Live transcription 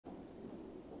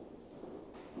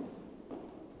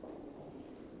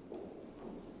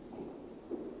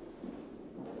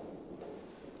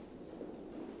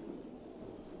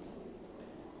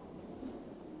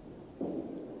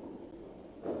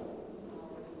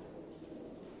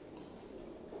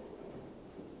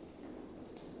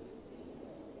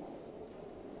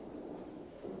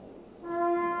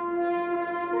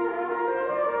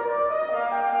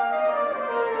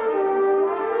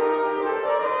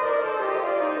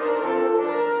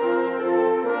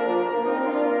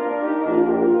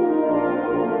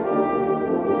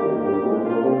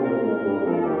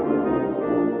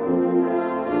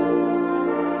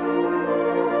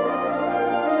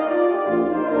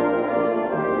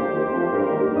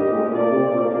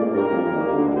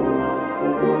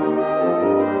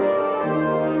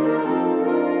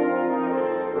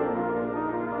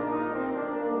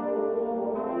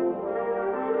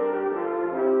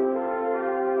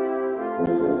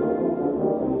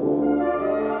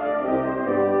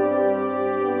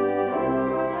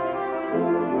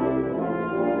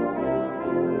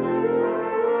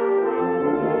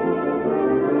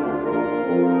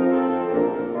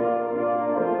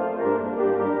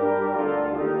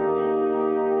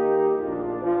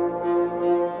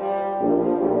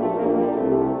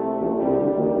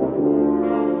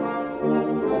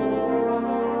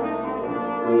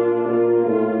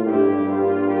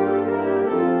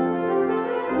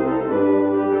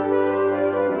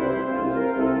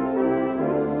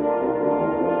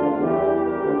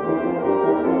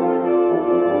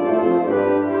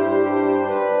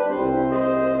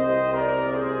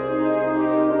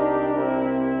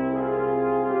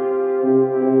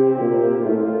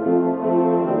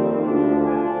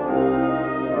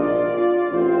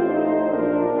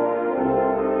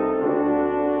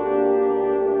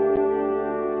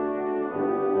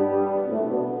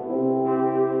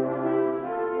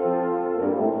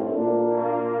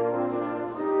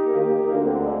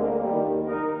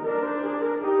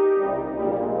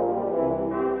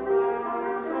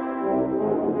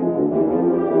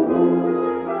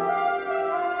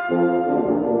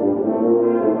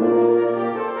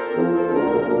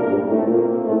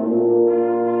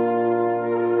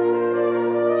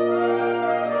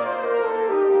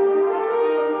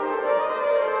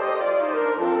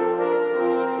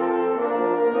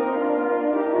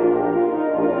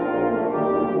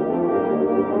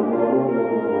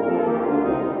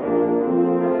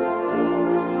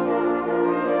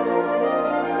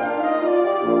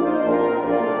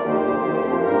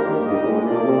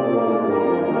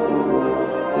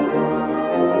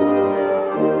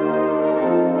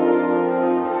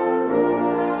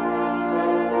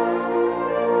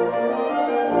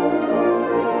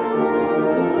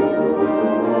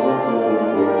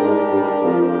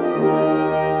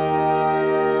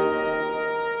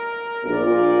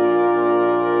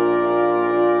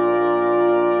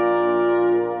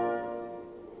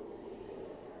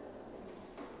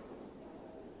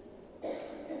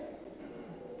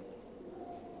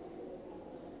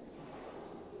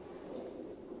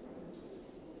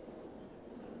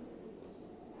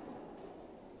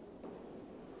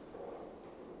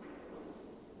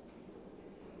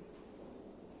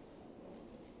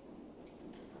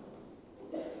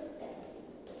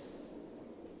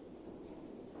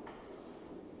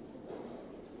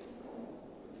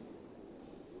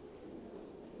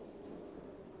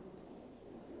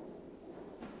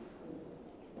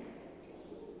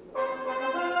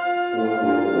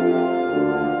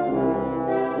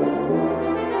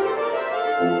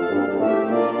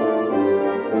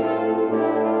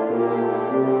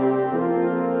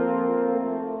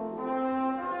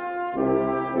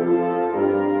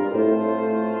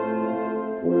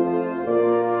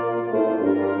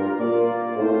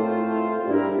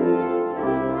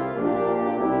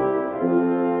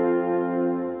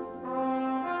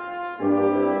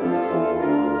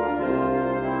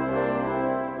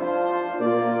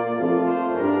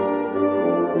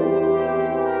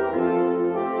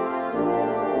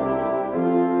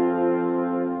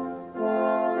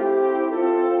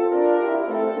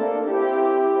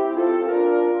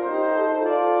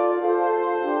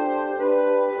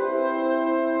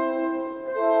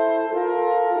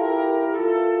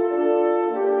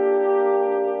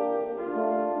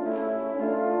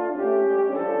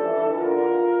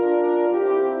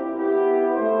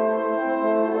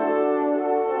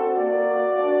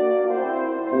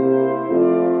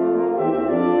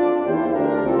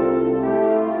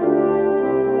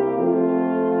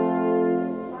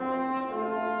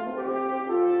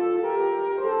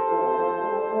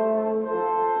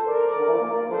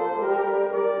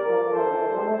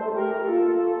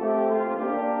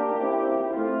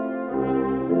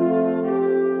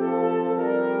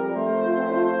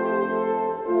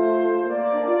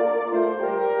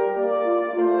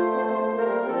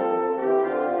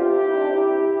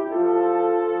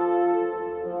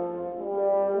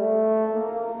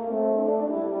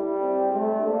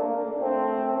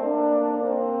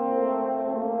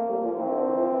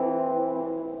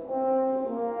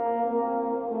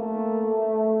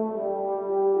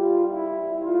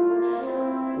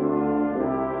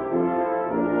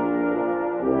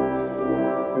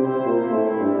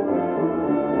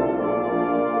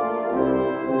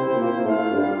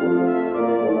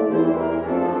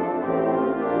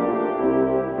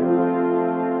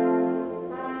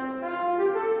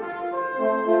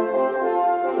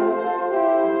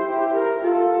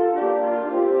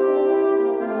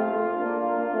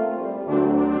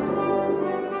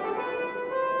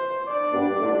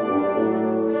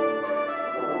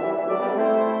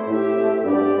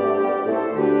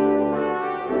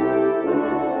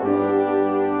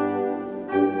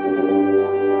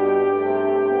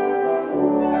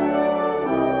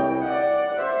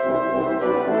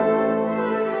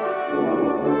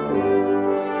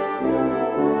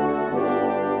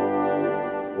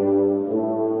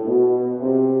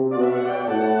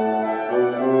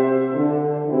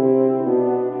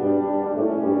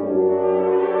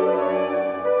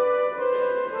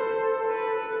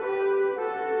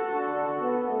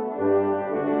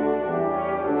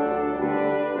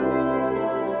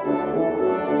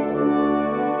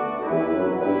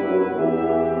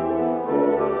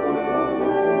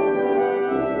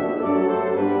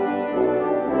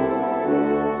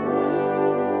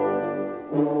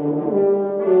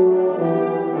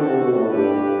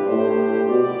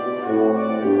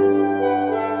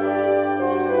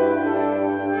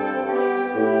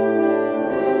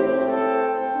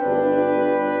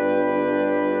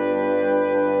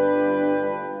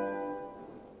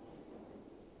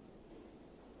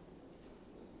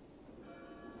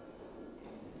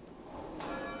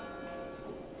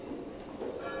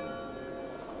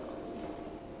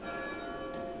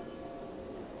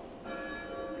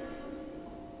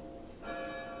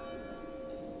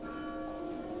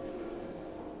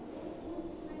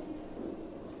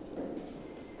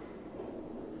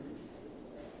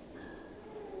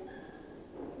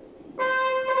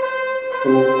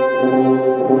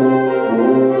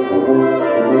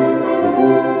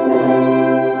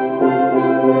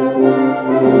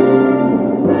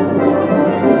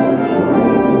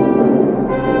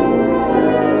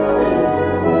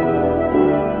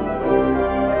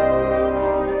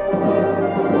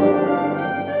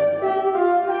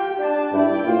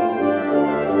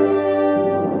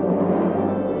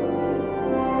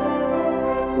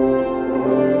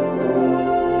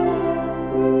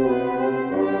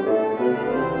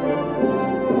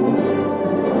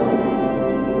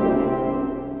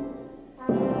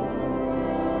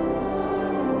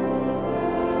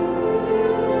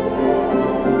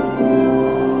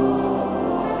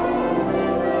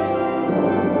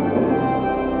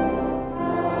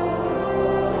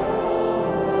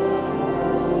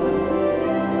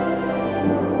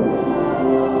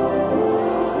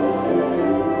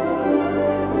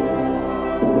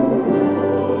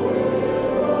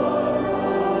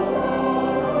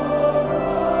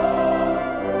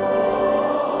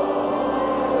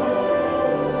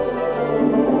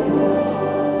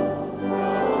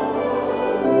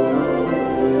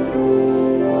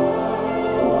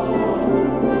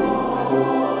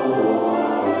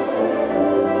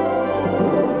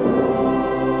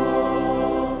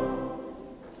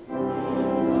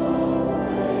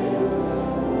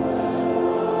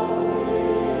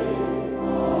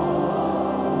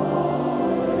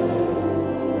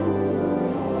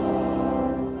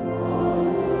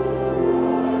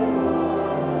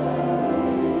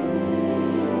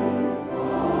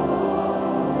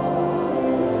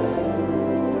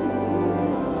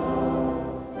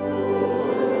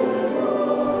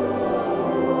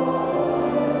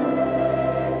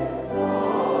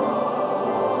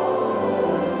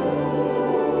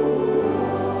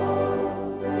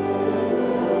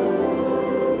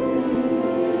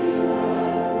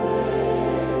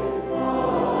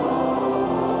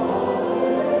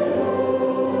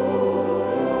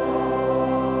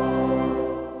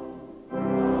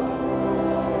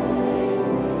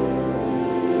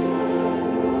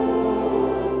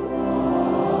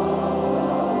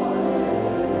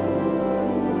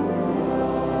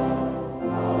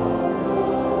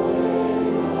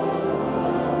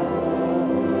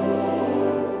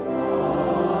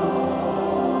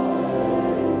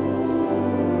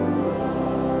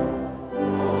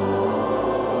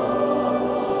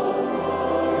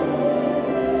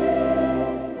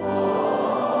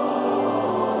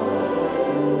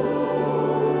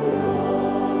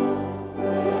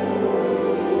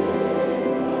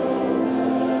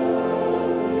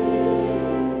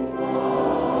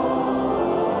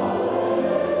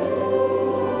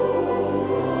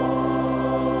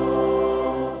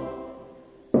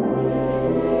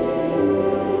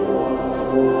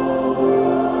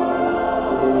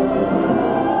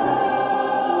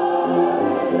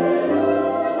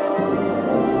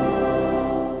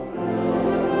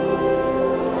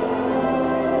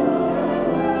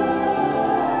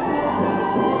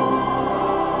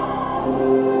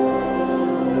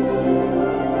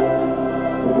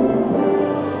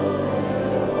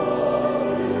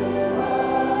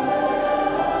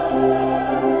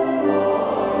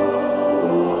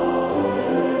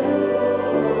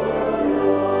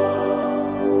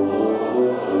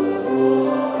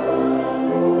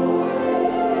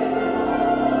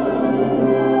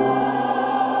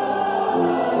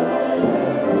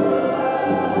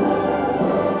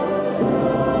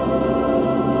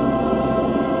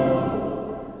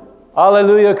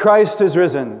Hallelujah, Christ is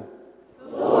risen.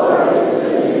 The Lord is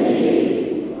risen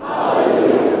indeed.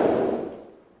 Hallelujah.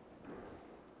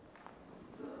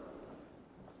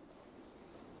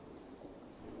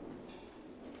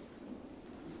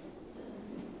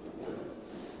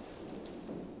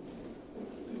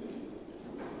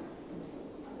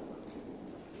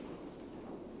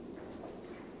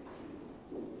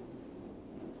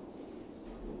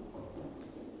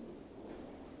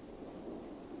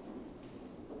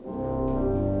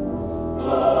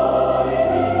 Oh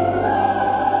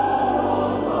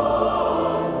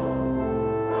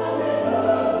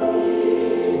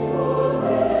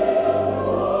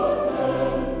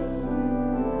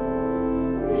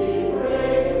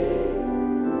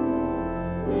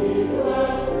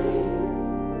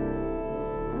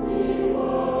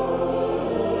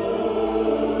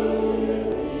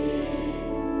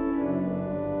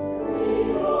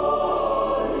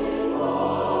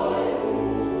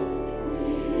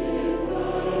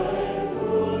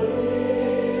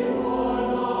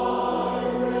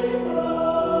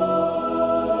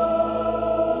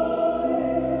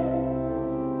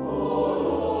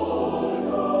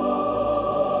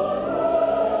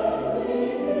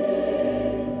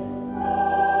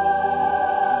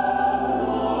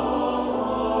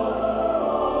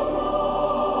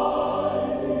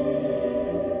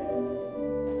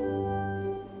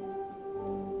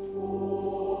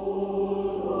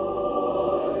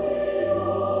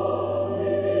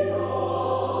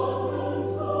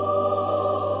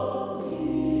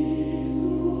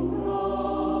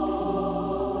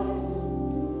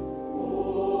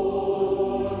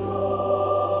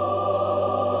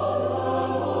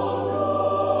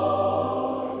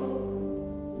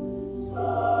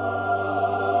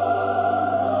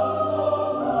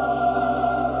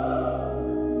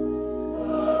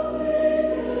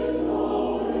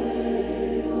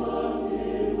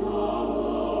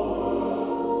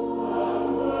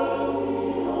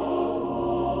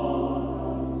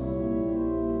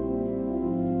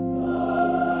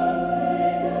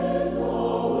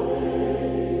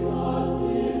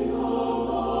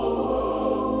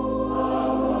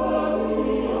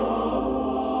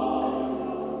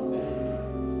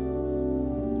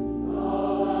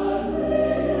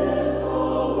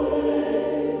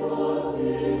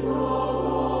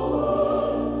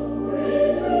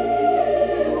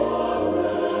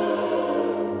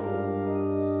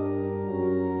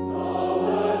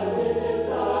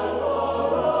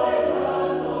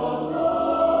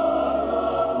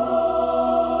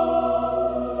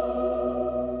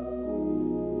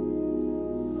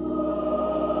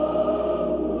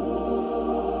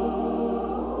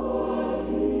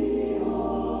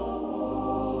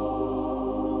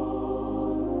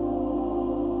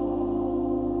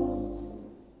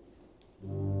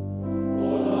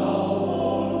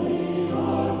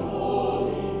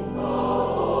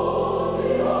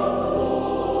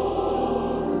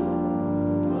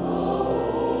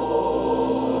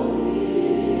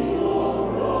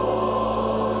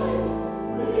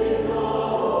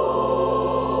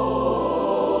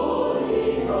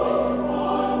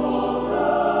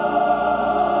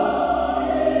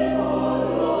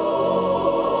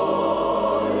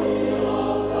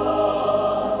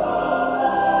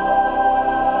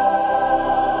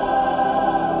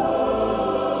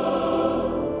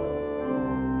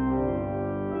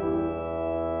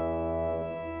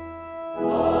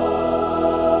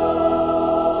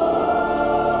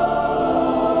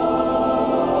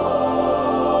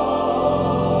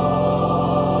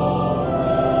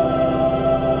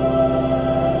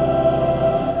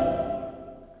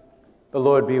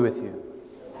with you.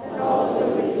 And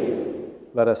also with you.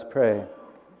 Let us pray.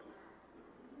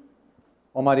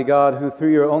 Almighty God, who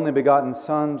through your only begotten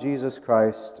Son, Jesus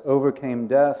Christ, overcame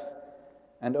death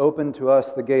and opened to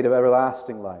us the gate of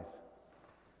everlasting life,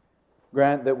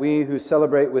 grant that we who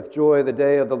celebrate with joy the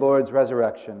day of the Lord's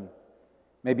resurrection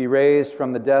may be raised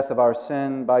from the death of our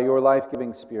sin by your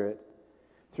life-giving Spirit,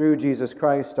 through Jesus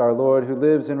Christ our Lord, who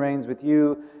lives and reigns with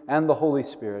you and the Holy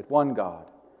Spirit, one God,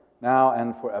 now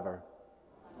and forever.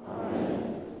 Amen.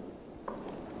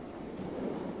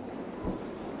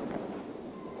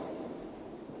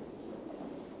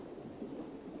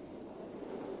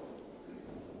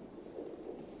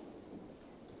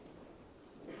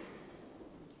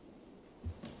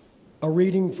 A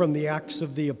reading from the Acts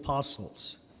of the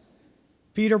Apostles.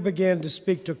 Peter began to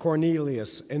speak to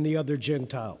Cornelius and the other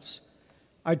Gentiles.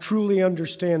 I truly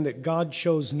understand that God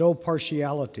shows no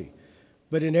partiality,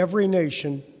 but in every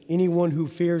nation, anyone who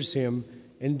fears him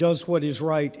and does what is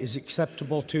right is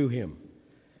acceptable to him.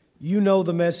 You know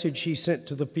the message he sent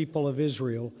to the people of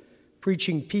Israel,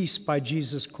 preaching peace by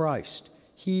Jesus Christ.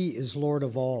 He is Lord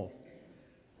of all.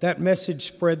 That message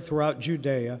spread throughout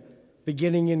Judea,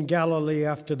 beginning in Galilee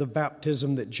after the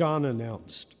baptism that John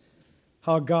announced,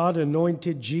 how God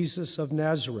anointed Jesus of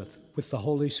Nazareth with the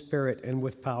Holy Spirit and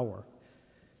with power,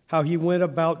 how he went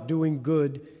about doing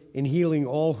good and healing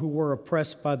all who were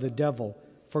oppressed by the devil,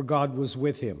 for God was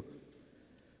with him.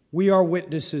 We are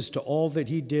witnesses to all that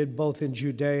he did both in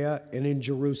Judea and in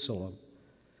Jerusalem.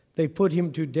 They put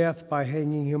him to death by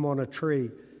hanging him on a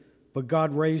tree, but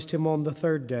God raised him on the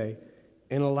third day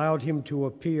and allowed him to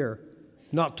appear,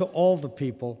 not to all the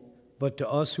people, but to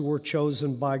us who were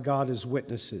chosen by God as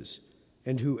witnesses,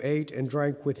 and who ate and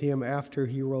drank with him after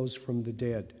he rose from the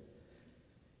dead.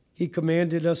 He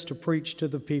commanded us to preach to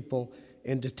the people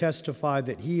and to testify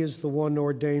that he is the one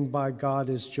ordained by God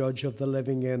as judge of the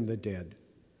living and the dead.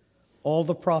 All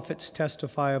the prophets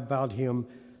testify about him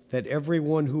that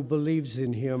everyone who believes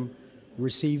in him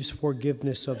receives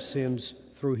forgiveness of sins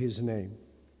through his name.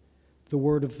 The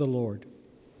word of the Lord.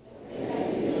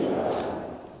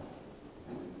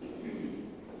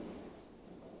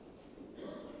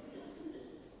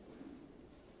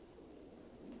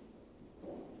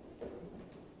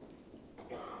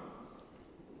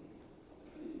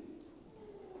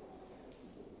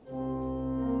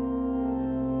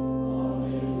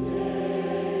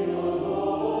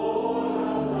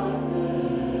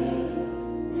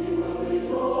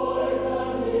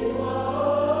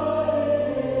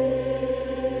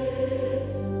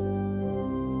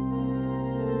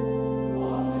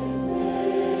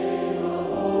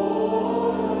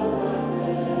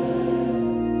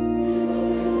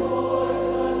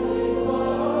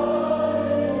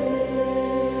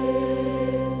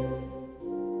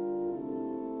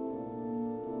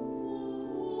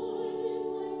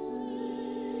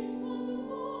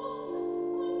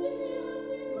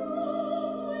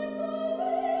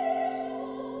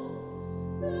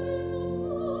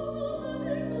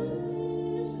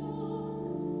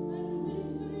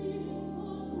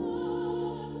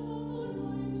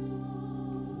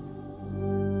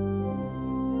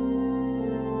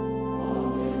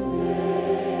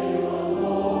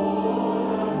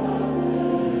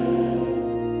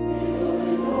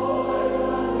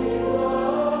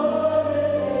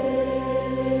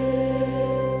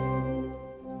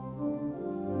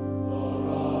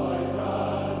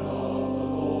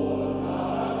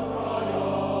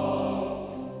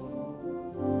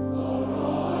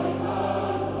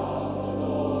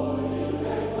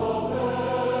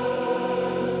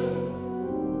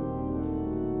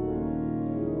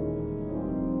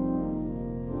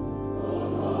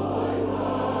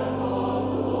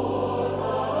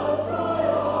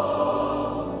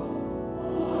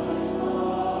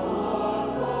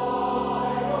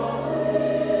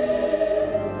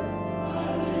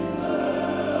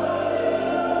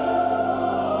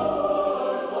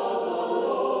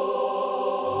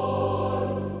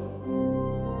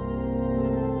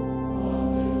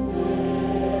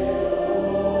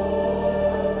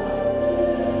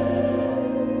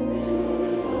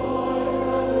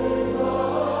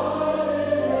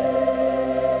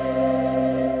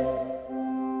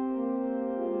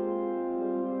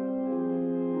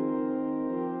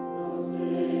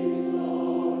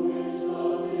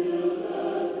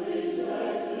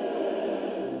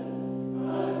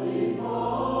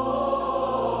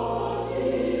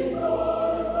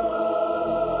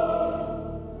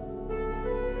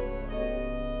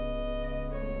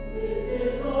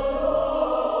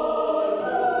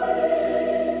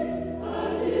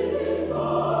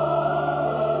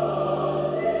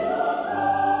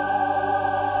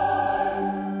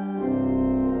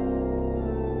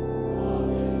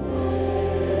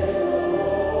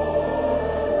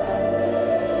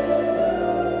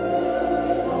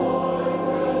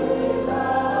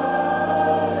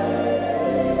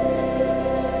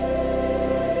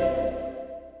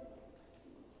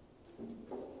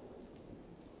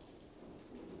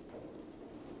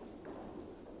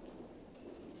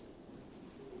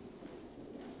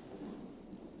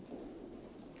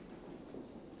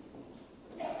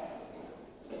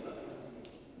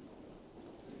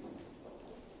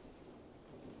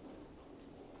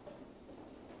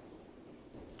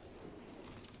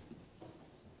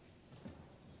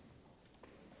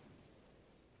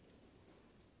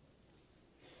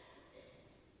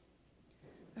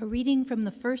 A reading from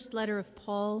the first letter of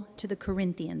Paul to the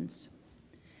Corinthians.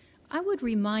 I would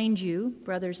remind you,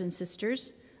 brothers and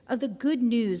sisters, of the good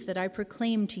news that I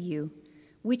proclaimed to you,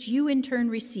 which you in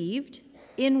turn received,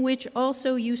 in which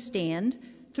also you stand,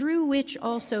 through which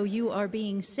also you are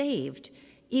being saved,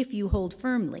 if you hold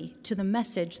firmly to the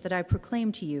message that I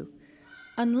proclaimed to you,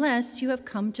 unless you have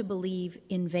come to believe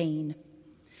in vain.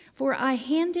 For I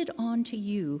handed on to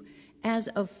you as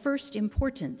of first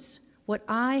importance what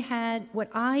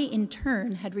I in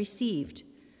turn had received,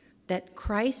 that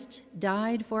Christ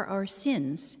died for our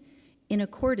sins in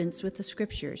accordance with the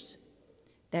Scriptures,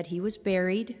 that he was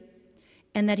buried,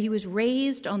 and that he was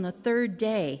raised on the third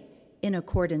day in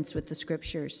accordance with the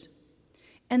Scriptures,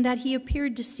 and that he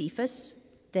appeared to Cephas,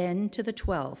 then to the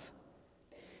 12.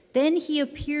 Then he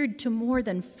appeared to more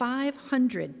than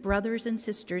 500 brothers and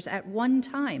sisters at one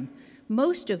time,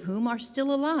 most of whom are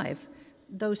still alive,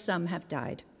 though some have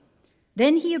died.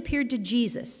 Then he appeared to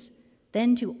Jesus,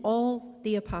 then to all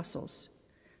the apostles.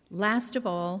 Last of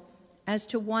all, as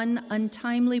to one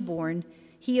untimely born,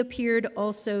 he appeared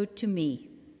also to me.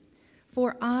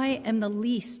 For I am the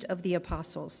least of the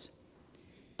apostles,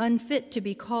 unfit to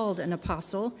be called an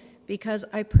apostle, because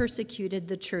I persecuted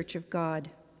the church of God.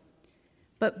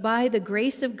 But by the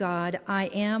grace of God, I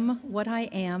am what I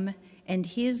am, and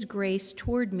his grace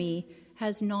toward me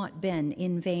has not been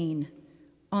in vain.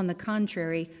 On the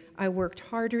contrary, I worked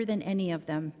harder than any of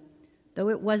them, though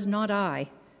it was not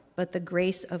I, but the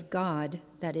grace of God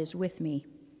that is with me.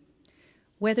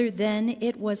 Whether then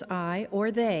it was I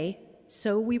or they,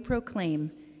 so we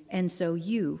proclaim, and so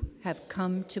you have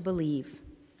come to believe.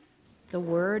 The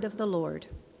word of the Lord.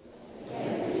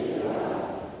 Thanks be to God.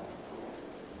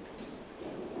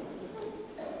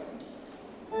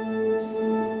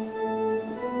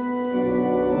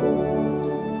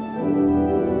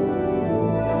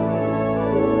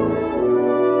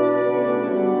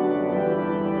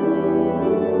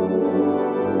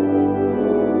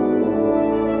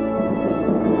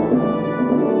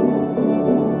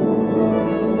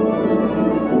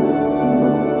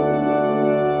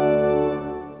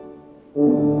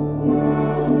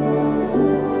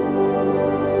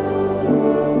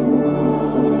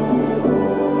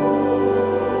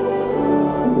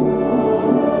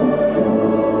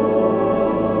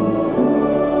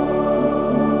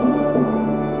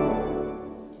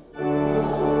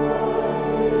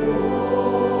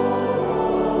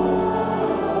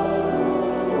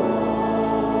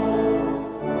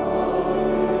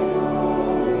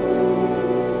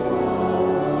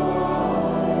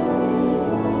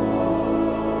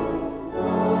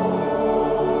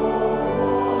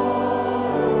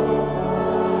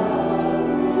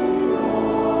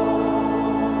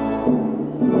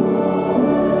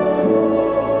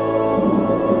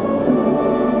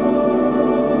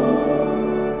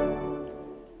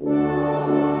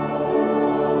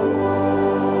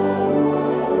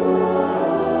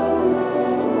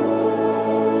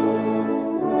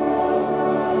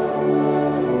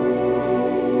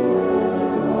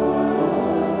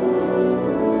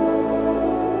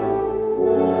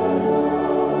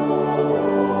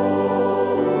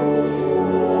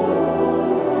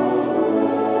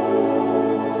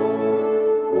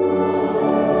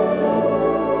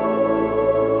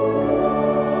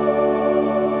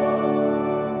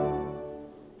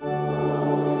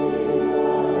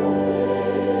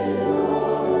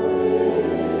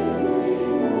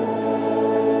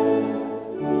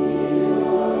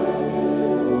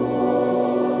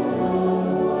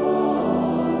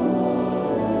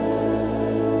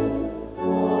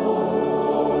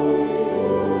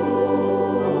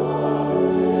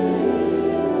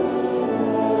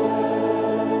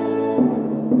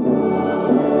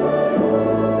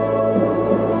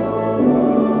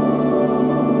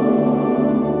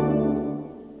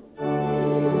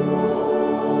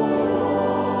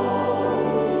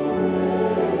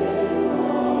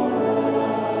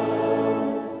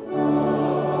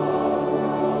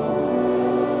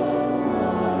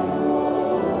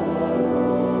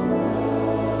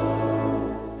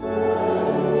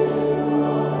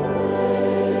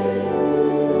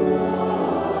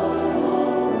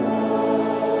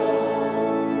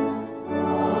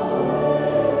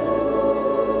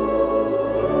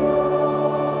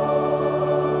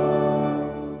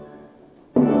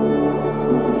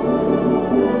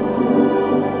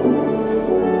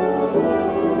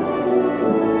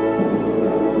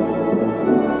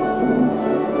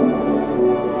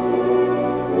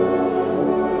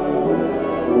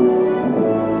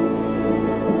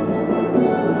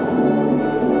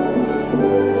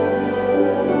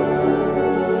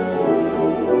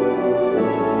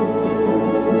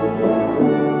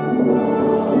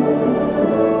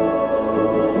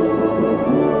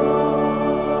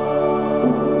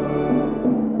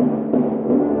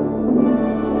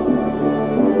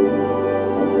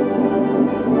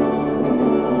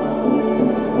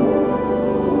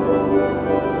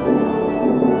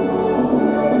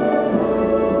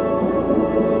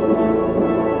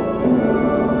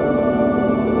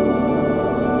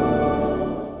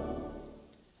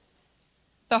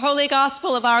 The Holy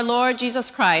Gospel of our Lord Jesus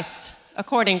Christ,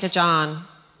 according to John.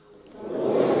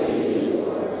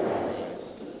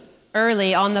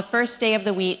 Early on the first day of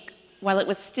the week, while it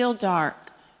was still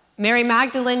dark, Mary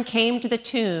Magdalene came to the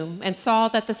tomb and saw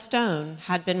that the stone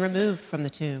had been removed from the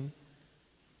tomb.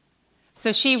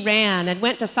 So she ran and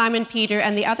went to Simon Peter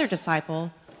and the other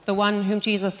disciple, the one whom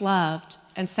Jesus loved,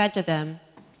 and said to them,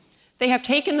 "They have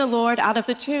taken the Lord out of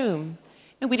the tomb,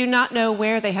 and we do not know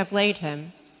where they have laid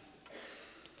him."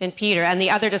 Then Peter and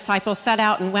the other disciple set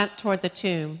out and went toward the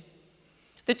tomb.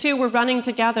 The two were running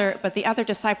together, but the other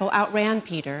disciple outran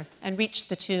Peter and reached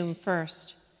the tomb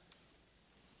first.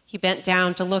 He bent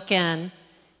down to look in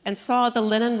and saw the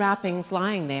linen wrappings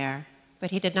lying there,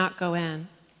 but he did not go in.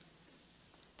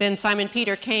 Then Simon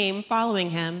Peter came,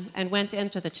 following him, and went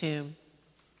into the tomb.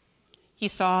 He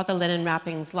saw the linen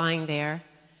wrappings lying there,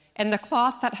 and the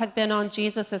cloth that had been on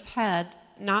Jesus' head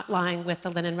not lying with the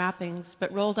linen wrappings,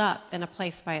 but rolled up in a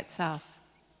place by itself.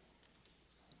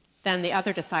 Then the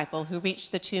other disciple, who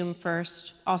reached the tomb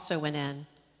first, also went in,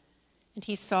 and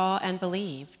he saw and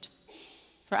believed,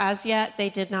 for as yet they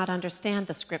did not understand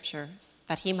the scripture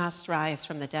that he must rise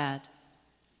from the dead.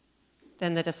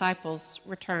 Then the disciples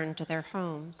returned to their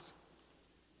homes.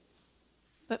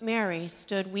 But Mary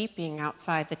stood weeping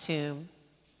outside the tomb.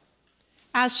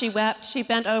 As she wept, she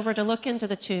bent over to look into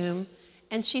the tomb,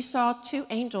 and she saw two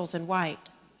angels in white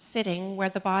sitting where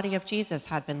the body of Jesus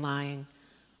had been lying,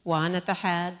 one at the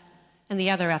head and the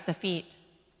other at the feet.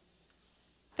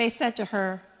 They said to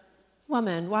her,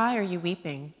 "Woman, why are you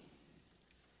weeping?"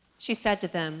 She said to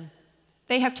them,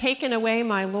 "They have taken away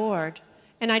my Lord,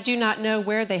 and I do not know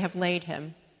where they have laid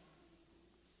him."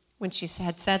 When she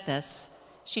had said this,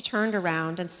 she turned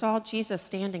around and saw Jesus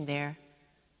standing there,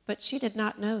 but she did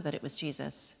not know that it was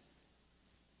Jesus.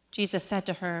 Jesus said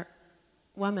to her,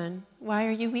 "Woman, why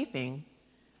are you weeping?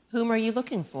 Whom are you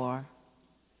looking for?"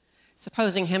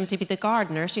 Supposing him to be the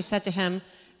gardener, she said to him,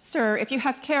 "Sir, if you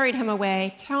have carried him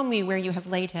away, tell me where you have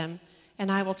laid him, and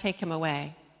I will take him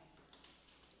away."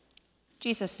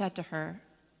 Jesus said to her,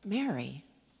 "Mary."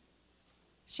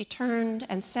 She turned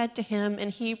and said to him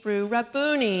in Hebrew,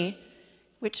 "Rabboni,"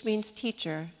 which means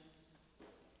teacher.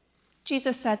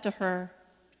 Jesus said to her,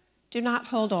 "Do not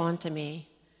hold on to me,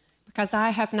 because I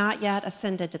have not yet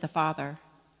ascended to the Father.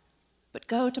 But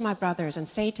go to my brothers and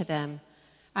say to them,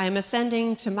 I am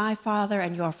ascending to my Father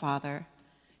and your Father,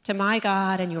 to my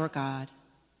God and your God."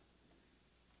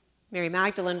 Mary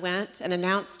Magdalene went and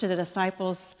announced to the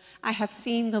disciples, "I have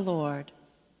seen the Lord."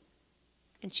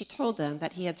 And she told them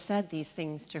that he had said these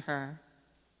things to her.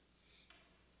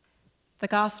 The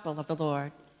Gospel of the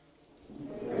Lord.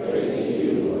 Praise to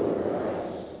you, Lord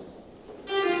Christ.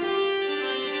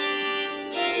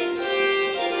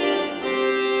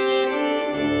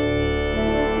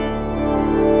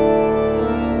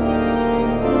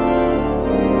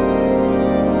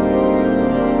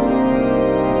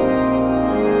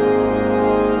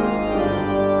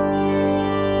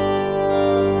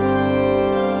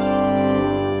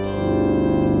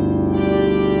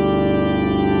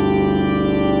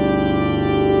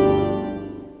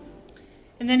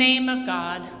 In the name of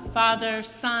God, Father,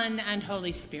 Son, and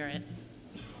Holy Spirit.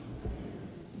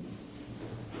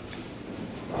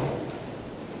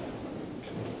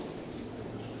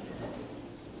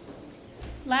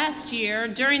 Last year,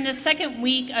 during the second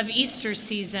week of Easter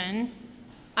season,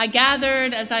 I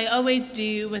gathered, as I always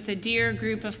do, with a dear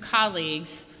group of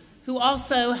colleagues who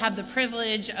also have the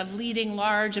privilege of leading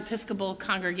large Episcopal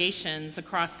congregations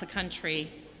across the country.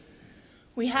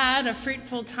 We had a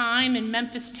fruitful time in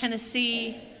Memphis,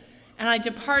 Tennessee, and I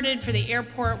departed for the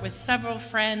airport with several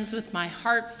friends with my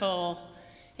heart full,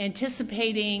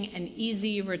 anticipating an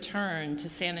easy return to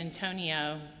San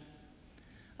Antonio.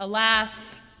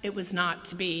 Alas, it was not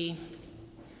to be.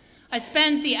 I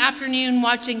spent the afternoon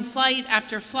watching flight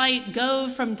after flight go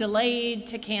from delayed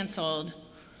to canceled.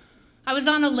 I was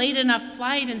on a late enough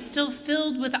flight and still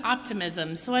filled with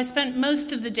optimism, so I spent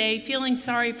most of the day feeling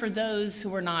sorry for those who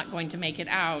were not going to make it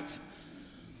out.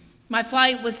 My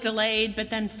flight was delayed,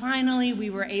 but then finally we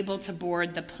were able to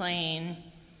board the plane.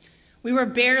 We were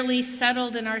barely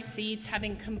settled in our seats,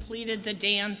 having completed the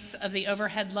dance of the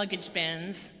overhead luggage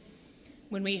bins,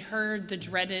 when we heard the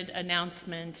dreaded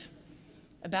announcement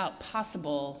about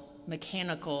possible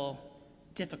mechanical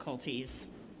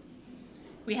difficulties.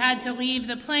 We had to leave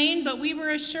the plane, but we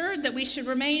were assured that we should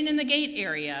remain in the gate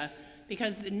area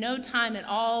because in no time at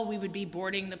all we would be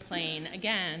boarding the plane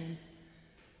again.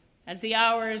 As the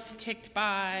hours ticked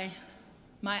by,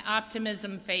 my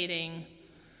optimism fading,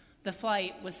 the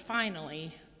flight was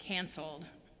finally canceled.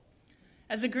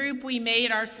 As a group, we made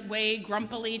our way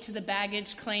grumpily to the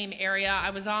baggage claim area. I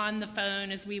was on the phone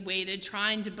as we waited,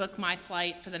 trying to book my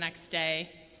flight for the next day.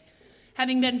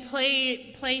 Having been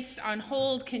placed on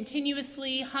hold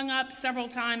continuously, hung up several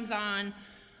times on,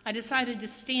 I decided to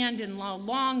stand in a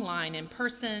long line in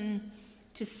person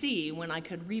to see when I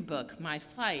could rebook my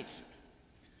flight.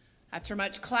 After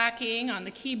much clacking on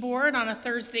the keyboard on a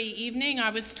Thursday evening, I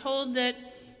was told that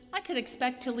I could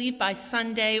expect to leave by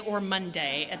Sunday or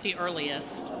Monday at the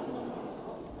earliest.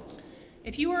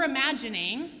 If you were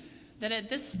imagining that at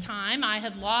this time I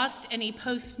had lost any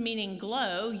post-meeting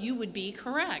glow, you would be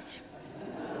correct.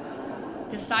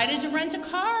 Decided to rent a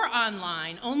car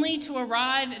online, only to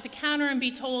arrive at the counter and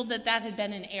be told that that had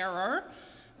been an error.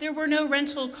 There were no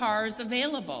rental cars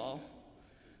available.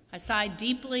 I sighed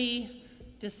deeply,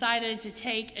 decided to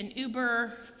take an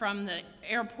Uber from the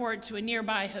airport to a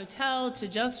nearby hotel to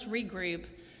just regroup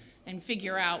and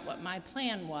figure out what my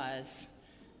plan was.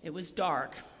 It was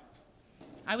dark.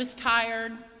 I was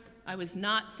tired, I was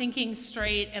not thinking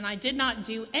straight, and I did not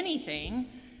do anything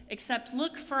except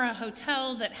look for a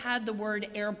hotel that had the word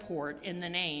airport in the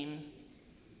name.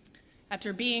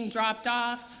 After being dropped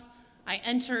off, I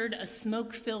entered a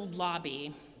smoke-filled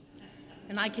lobby,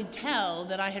 and I could tell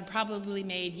that I had probably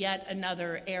made yet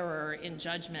another error in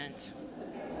judgment.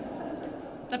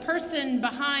 The person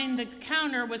behind the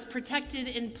counter was protected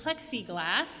in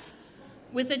plexiglass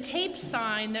with a tape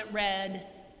sign that read,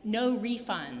 "No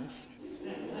refunds."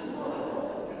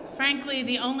 Frankly,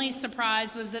 the only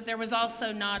surprise was that there was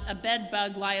also not a bed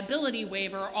bug liability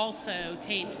waiver also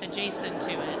taped adjacent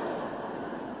to it.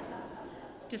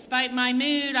 Despite my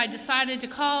mood, I decided to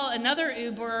call another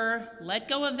Uber, let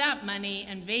go of that money,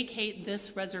 and vacate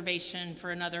this reservation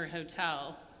for another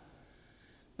hotel.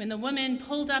 When the woman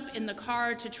pulled up in the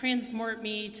car to transport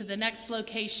me to the next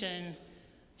location,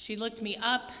 she looked me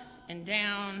up and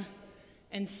down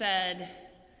and said,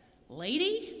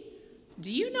 "Lady,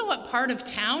 do you know what part of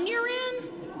town you're in?"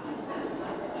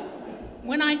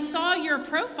 When I saw your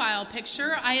profile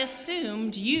picture, I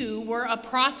assumed you were a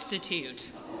prostitute.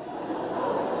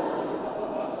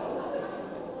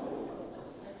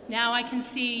 Now I can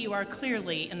see you are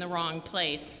clearly in the wrong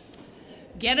place.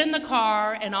 Get in the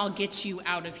car and I'll get you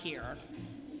out of here.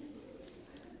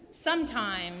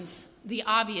 Sometimes the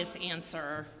obvious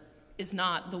answer is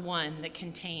not the one that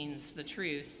contains the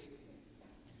truth.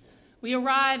 We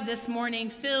arrive this morning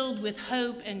filled with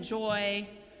hope and joy,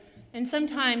 and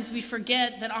sometimes we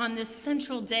forget that on this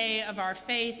central day of our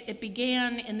faith, it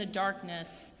began in the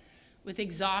darkness with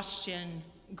exhaustion,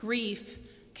 grief,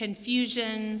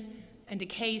 confusion, and a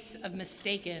case of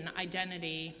mistaken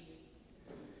identity.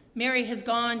 Mary has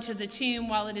gone to the tomb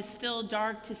while it is still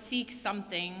dark to seek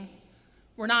something.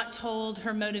 We're not told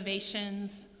her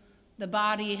motivations. The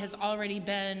body has already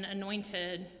been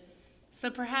anointed. So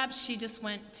perhaps she just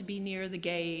went to be near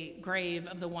the grave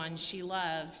of the one she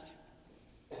loved.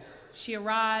 She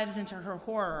arrives into her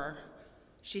horror.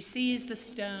 She sees the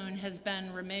stone has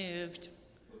been removed.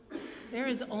 There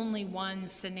is only one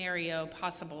scenario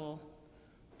possible.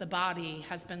 The body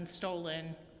has been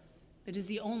stolen. It is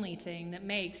the only thing that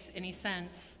makes any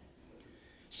sense.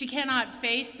 She cannot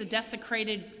face the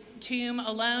desecrated tomb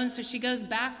alone, so she goes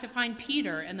back to find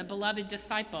Peter and the beloved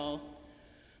disciple.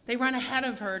 They run ahead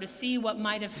of her to see what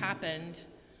might have happened.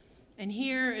 And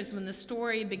here is when the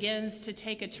story begins to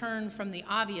take a turn from the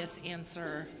obvious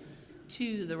answer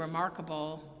to the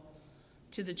remarkable,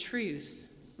 to the truth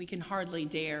we can hardly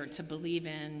dare to believe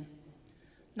in.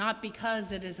 Not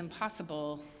because it is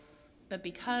impossible, but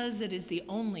because it is the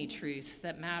only truth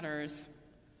that matters.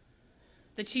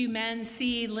 The two men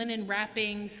see linen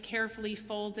wrappings carefully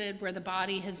folded where the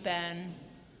body has been.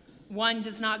 One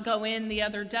does not go in, the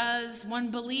other does. One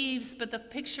believes, but the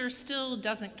picture still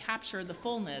doesn't capture the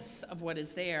fullness of what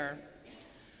is there,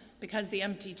 because the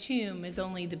empty tomb is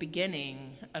only the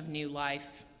beginning of new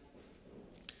life.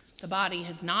 The body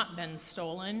has not been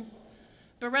stolen,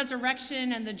 but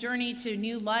resurrection and the journey to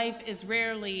new life is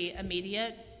rarely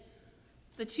immediate.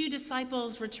 The two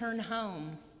disciples return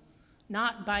home,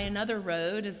 not by another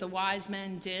road as the wise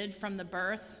men did from the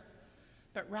birth,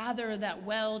 but rather that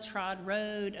well-trod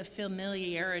road of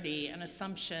familiarity and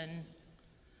assumption.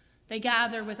 They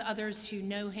gather with others who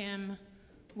know him,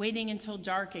 waiting until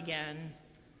dark again,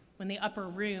 when the upper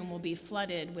room will be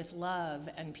flooded with love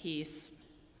and peace.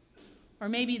 Or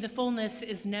maybe the fullness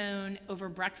is known over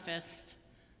breakfast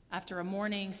after a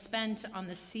morning spent on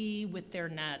the sea with their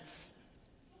nets.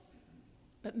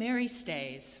 But Mary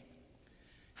stays.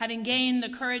 Having gained the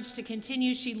courage to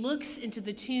continue, she looks into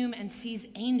the tomb and sees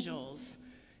angels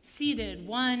seated,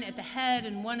 one at the head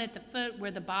and one at the foot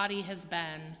where the body has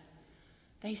been.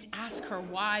 They ask her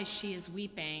why she is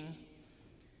weeping.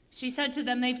 She said to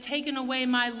them, "They've taken away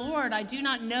my Lord. I do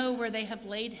not know where they have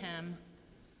laid him."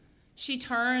 She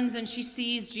turns and she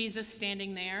sees Jesus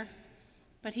standing there,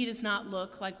 but he does not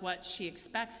look like what she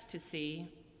expects to see.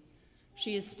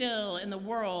 She is still in the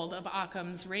world of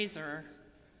Occam's razor.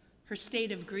 Her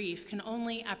state of grief can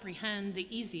only apprehend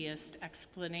the easiest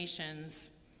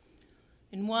explanations.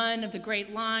 In one of the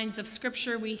great lines of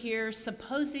Scripture, we hear,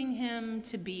 "Supposing him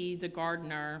to be the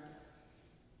gardener."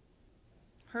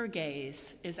 Her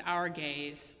gaze is our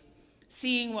gaze,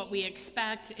 seeing what we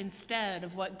expect instead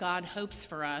of what God hopes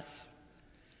for us.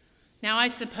 Now I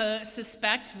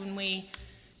suspect when we,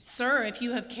 "Sir, if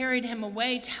you have carried him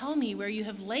away, tell me where you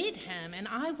have laid him, and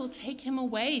I will take him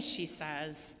away," she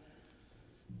says.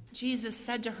 Jesus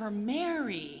said to her,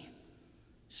 "Mary."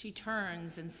 She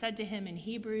turns and said to him in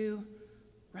Hebrew,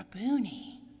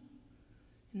 "Rabboni."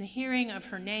 In the hearing of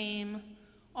her name,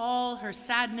 all her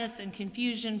sadness and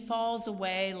confusion falls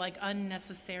away like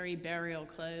unnecessary burial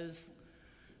clothes.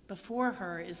 Before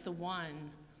her is the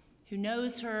one who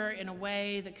knows her in a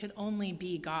way that could only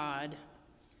be God.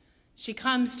 She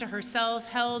comes to herself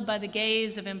held by the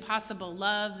gaze of impossible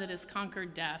love that has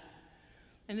conquered death.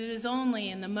 And it is only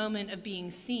in the moment of being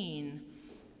seen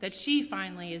that she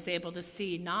finally is able to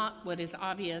see not what is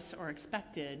obvious or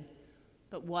expected,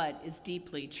 but what is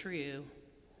deeply true.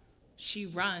 She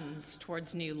runs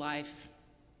towards new life.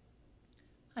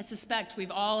 I suspect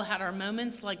we've all had our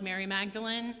moments like Mary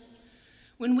Magdalene.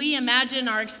 When we imagine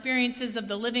our experiences of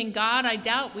the living God, I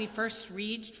doubt we first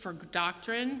reached for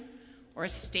doctrine or a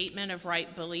statement of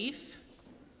right belief.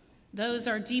 Those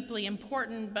are deeply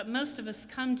important, but most of us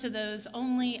come to those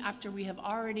only after we have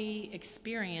already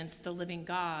experienced the living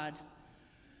God.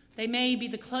 They may be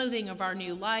the clothing of our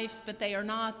new life, but they are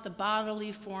not the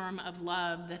bodily form of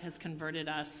love that has converted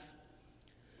us.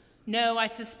 No, I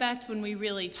suspect when we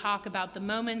really talk about the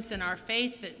moments in our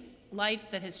faith life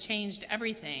that has changed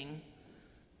everything,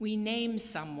 we name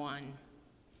someone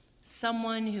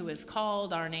who has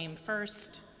called our name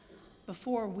first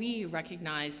before we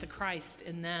recognize the Christ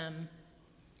in them.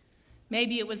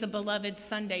 Maybe it was a beloved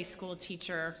Sunday school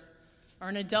teacher or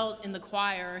an adult in the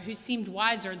choir who seemed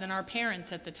wiser than our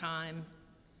parents at the time.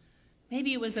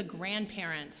 Maybe it was a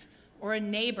grandparent or a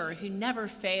neighbor who never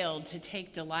failed to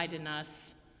take delight in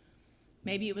us.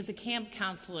 Maybe it was a camp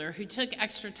counselor who took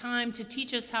extra time to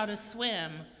teach us how to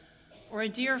swim, or a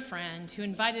dear friend who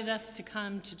invited us to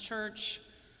come to church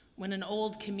when an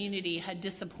old community had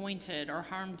disappointed or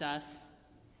harmed us.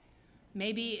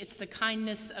 Maybe it's the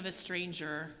kindness of a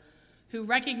stranger who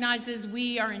recognizes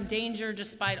we are in danger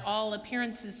despite all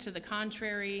appearances to the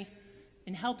contrary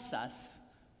and helps us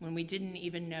when we didn't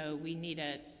even know we need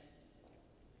it.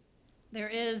 There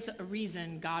is a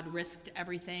reason God risked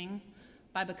everything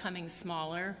by becoming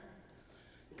smaller.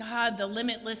 God, the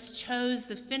limitless, chose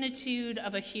the finitude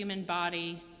of a human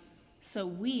body so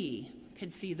we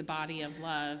could see the body of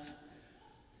love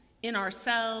in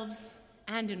ourselves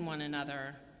and in one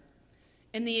another.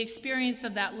 In the experience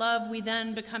of that love, we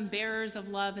then become bearers of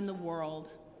love in the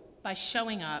world by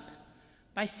showing up,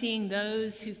 by seeing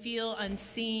those who feel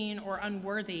unseen or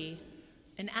unworthy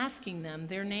and asking them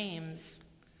their names,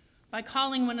 by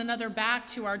calling one another back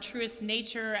to our truest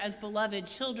nature as beloved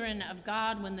children of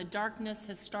God when the darkness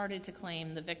has started to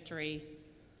claim the victory.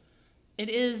 It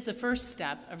is the first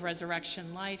step of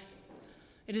resurrection life.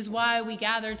 It is why we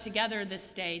gather together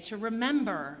this day to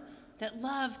remember that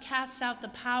love casts out the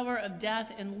power of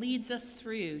death and leads us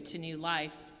through to new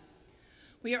life.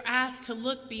 We are asked to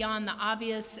look beyond the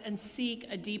obvious and seek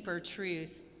a deeper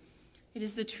truth. It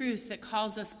is the truth that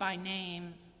calls us by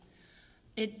name.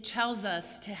 It tells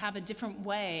us to have a different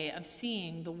way of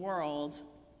seeing the world.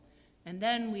 And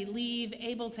then we leave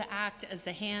able to act as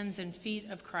the hands and feet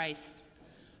of Christ,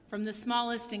 from the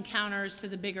smallest encounters to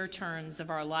the bigger turns of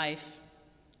our life.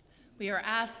 We are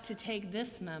asked to take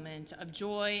this moment of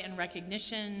joy and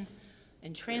recognition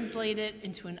and translate it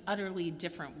into an utterly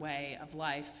different way of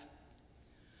life.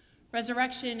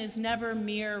 Resurrection is never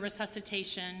mere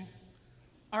resuscitation.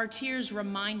 Our tears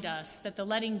remind us that the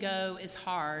letting go is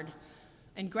hard,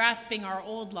 and grasping our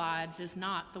old lives is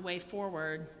not the way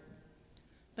forward.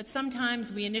 But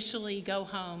sometimes we initially go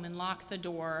home and lock the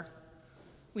door.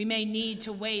 We may need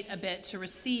to wait a bit to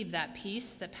receive that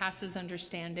peace that passes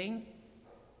understanding.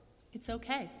 It's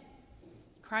okay.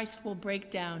 Christ will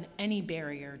break down any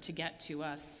barrier to get to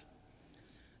us.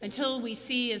 Until we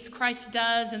see as Christ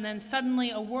does, and then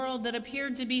suddenly a world that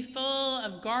appeared to be full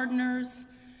of gardeners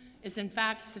is in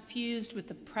fact suffused with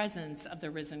the presence of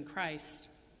the risen Christ.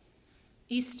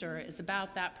 Easter is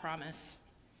about that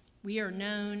promise. We are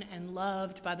known and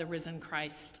loved by the risen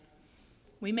Christ.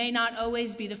 We may not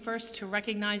always be the first to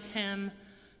recognize him,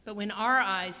 but when our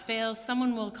eyes fail,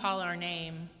 someone will call our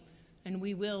name, and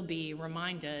we will be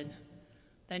reminded.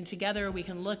 Then together we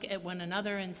can look at one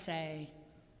another and say,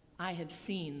 I have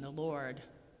seen the Lord.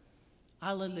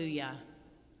 Alleluia.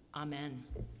 Amen.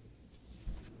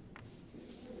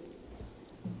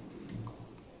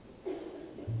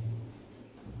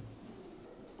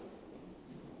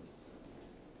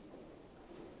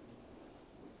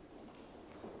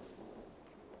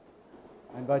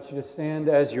 I invite you to stand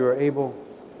as you are able.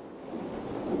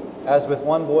 As with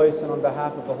one voice and on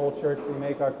behalf of the whole church, we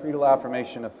make our creedal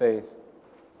affirmation of faith.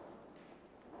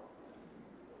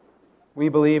 We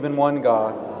believe in one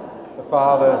God, the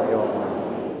Father, the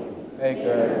Almighty,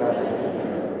 maker of heaven and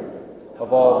earth,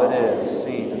 of all that is,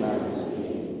 seen and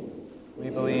unseen. We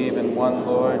believe in one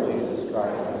Lord Jesus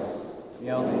Christ,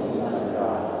 the only Son of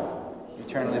God,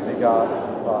 eternally begotten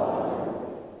of the Father,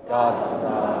 God from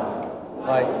God,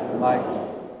 light from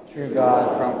light, true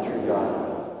God from true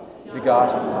God,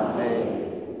 begotten, not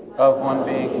made, of one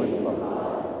being with the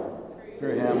Father.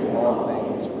 Through him all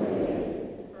things were made.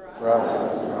 For us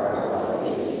and our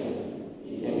salvation,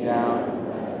 he came down from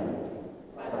heaven.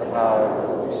 By the power of the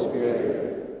Holy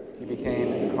Spirit, he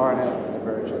became incarnate of the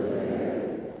Virgin Mary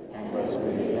and was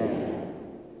made man.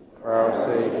 For our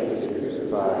sake, he was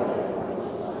crucified.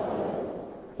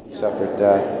 He suffered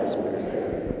death and was buried.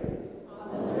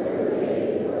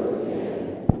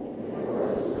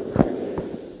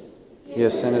 He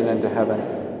ascended into heaven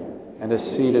and is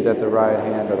seated at the right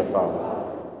hand of the Father.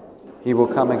 He will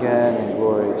come again in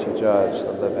glory to judge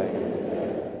the living and the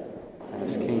dead, and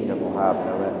his kingdom will have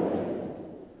no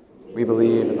end. We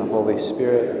believe in the Holy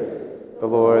Spirit, the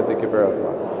Lord, the giver of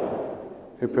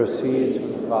life, who proceeds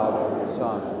from the Father and the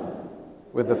Son.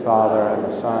 With the Father and the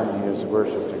Son he is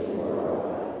worshipped and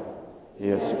glorified. He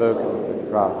has spoken with the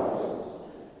prophets.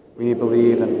 We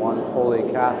believe in one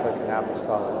holy Catholic and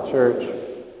Apostolic Church.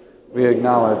 We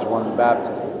acknowledge one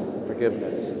baptism and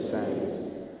forgiveness of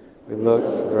sins. We look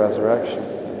for the resurrection of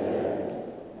the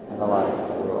dead and the life of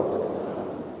the world to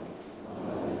come.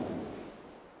 Amen.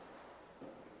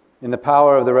 In the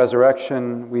power of the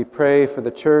resurrection, we pray for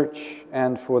the church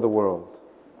and for the world.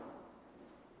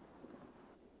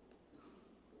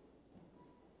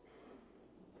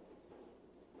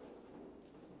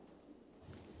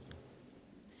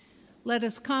 Let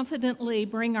us confidently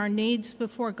bring our needs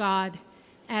before God,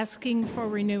 asking for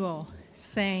renewal,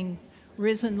 saying,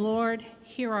 Risen Lord,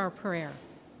 hear our prayer.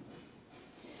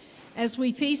 As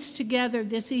we feast together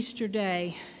this Easter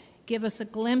day, give us a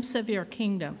glimpse of your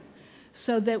kingdom,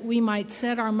 so that we might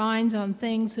set our minds on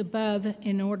things above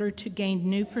in order to gain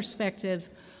new perspective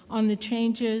on the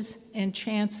changes and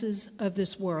chances of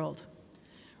this world.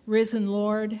 Risen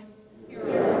Lord, hear our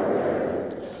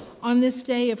prayer. On this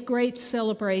day of great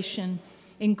celebration,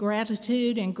 in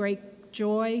gratitude and great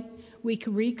joy, we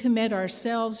can recommit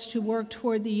ourselves to work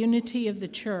toward the unity of the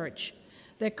church,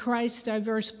 that Christ's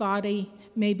diverse body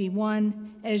may be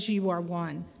one as you are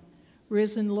one.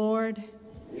 Risen Lord,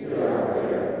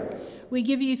 we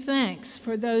give you thanks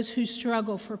for those who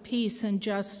struggle for peace and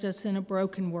justice in a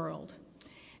broken world.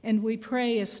 And we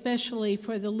pray especially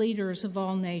for the leaders of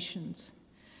all nations.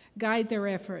 Guide their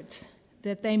efforts,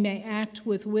 that they may act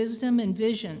with wisdom and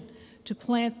vision to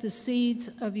plant the seeds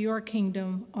of your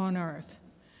kingdom on earth.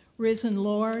 Risen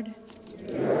Lord,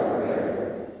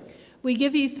 we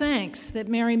give you thanks that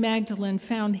Mary Magdalene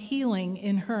found healing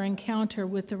in her encounter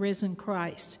with the risen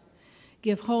Christ.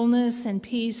 Give wholeness and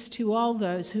peace to all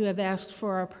those who have asked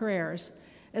for our prayers,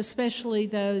 especially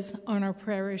those on our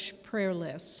parish prayer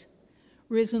list.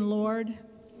 Risen Lord,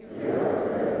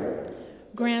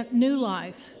 grant new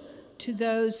life to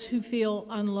those who feel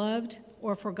unloved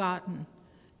or forgotten,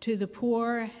 to the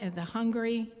poor and the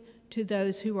hungry, to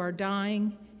those who are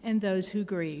dying and those who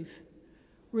grieve.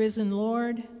 Risen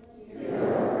Lord,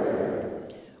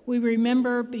 we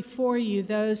remember before you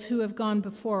those who have gone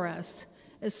before us,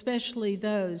 especially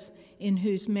those in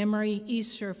whose memory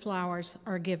Easter flowers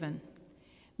are given.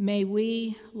 May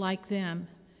we, like them,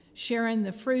 share in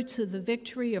the fruits of the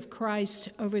victory of Christ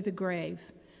over the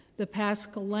grave, the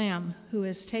Paschal Lamb who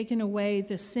has taken away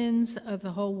the sins of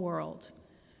the whole world.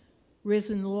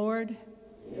 Risen Lord,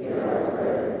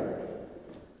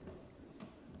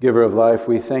 Giver of life,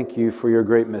 we thank you for your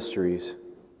great mysteries,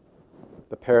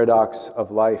 the paradox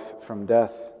of life from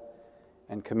death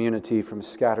and community from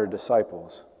scattered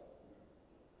disciples.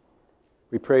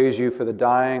 We praise you for the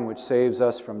dying which saves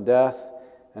us from death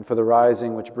and for the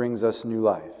rising which brings us new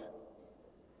life.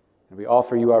 And we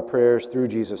offer you our prayers through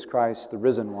Jesus Christ, the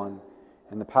risen one,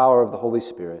 in the power of the Holy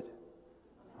Spirit.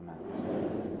 Amen.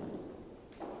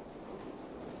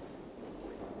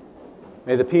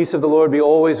 May the peace of the Lord be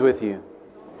always with you.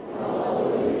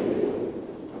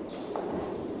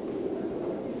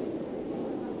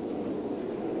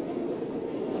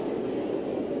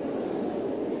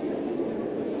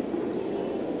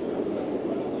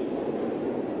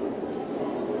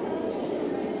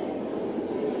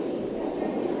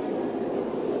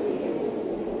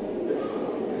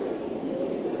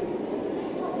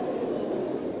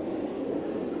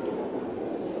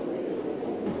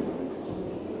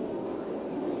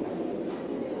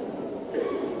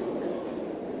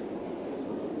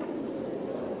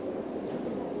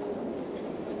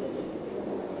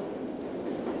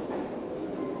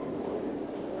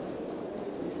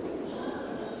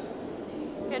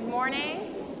 Good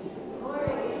morning.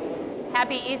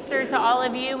 Happy Easter to all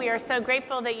of you. We are so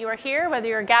grateful that you are here. Whether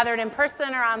you're gathered in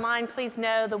person or online, please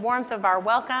know the warmth of our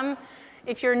welcome.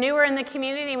 If you're newer in the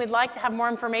community and would like to have more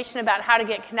information about how to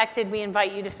get connected, we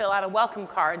invite you to fill out a welcome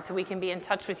card so we can be in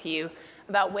touch with you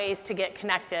about ways to get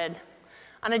connected.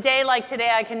 On a day like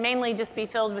today, I can mainly just be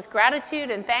filled with gratitude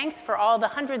and thanks for all the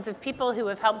hundreds of people who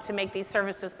have helped to make these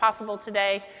services possible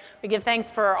today. We give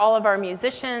thanks for all of our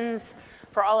musicians,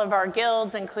 for all of our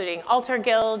guilds, including Altar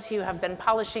Guild, who have been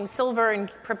polishing silver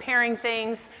and preparing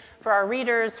things, for our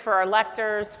readers, for our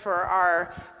lectors, for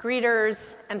our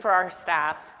greeters, and for our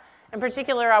staff. In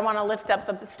particular, I want to lift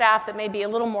up the staff that may be a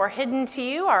little more hidden to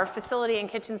you, our facility and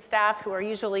kitchen staff, who are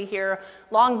usually here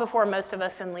long before most of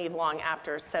us and leave long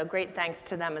after. So great thanks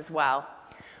to them as well.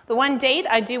 The one date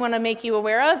I do want to make you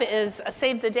aware of is a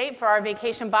save the date for our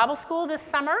Vacation Bible School this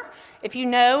summer. If you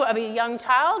know of a young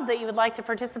child that you would like to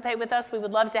participate with us, we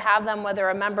would love to have them, whether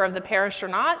a member of the parish or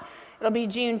not. It'll be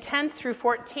June 10th through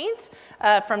 14th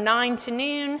from 9 to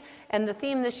noon, and the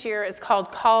theme this year is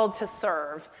called Called to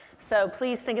Serve. So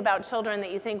please think about children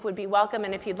that you think would be welcome,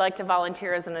 and if you'd like to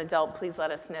volunteer as an adult, please let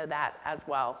us know that as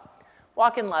well.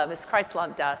 Walk in love as Christ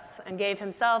loved us and gave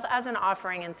himself as an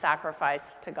offering and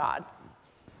sacrifice to God.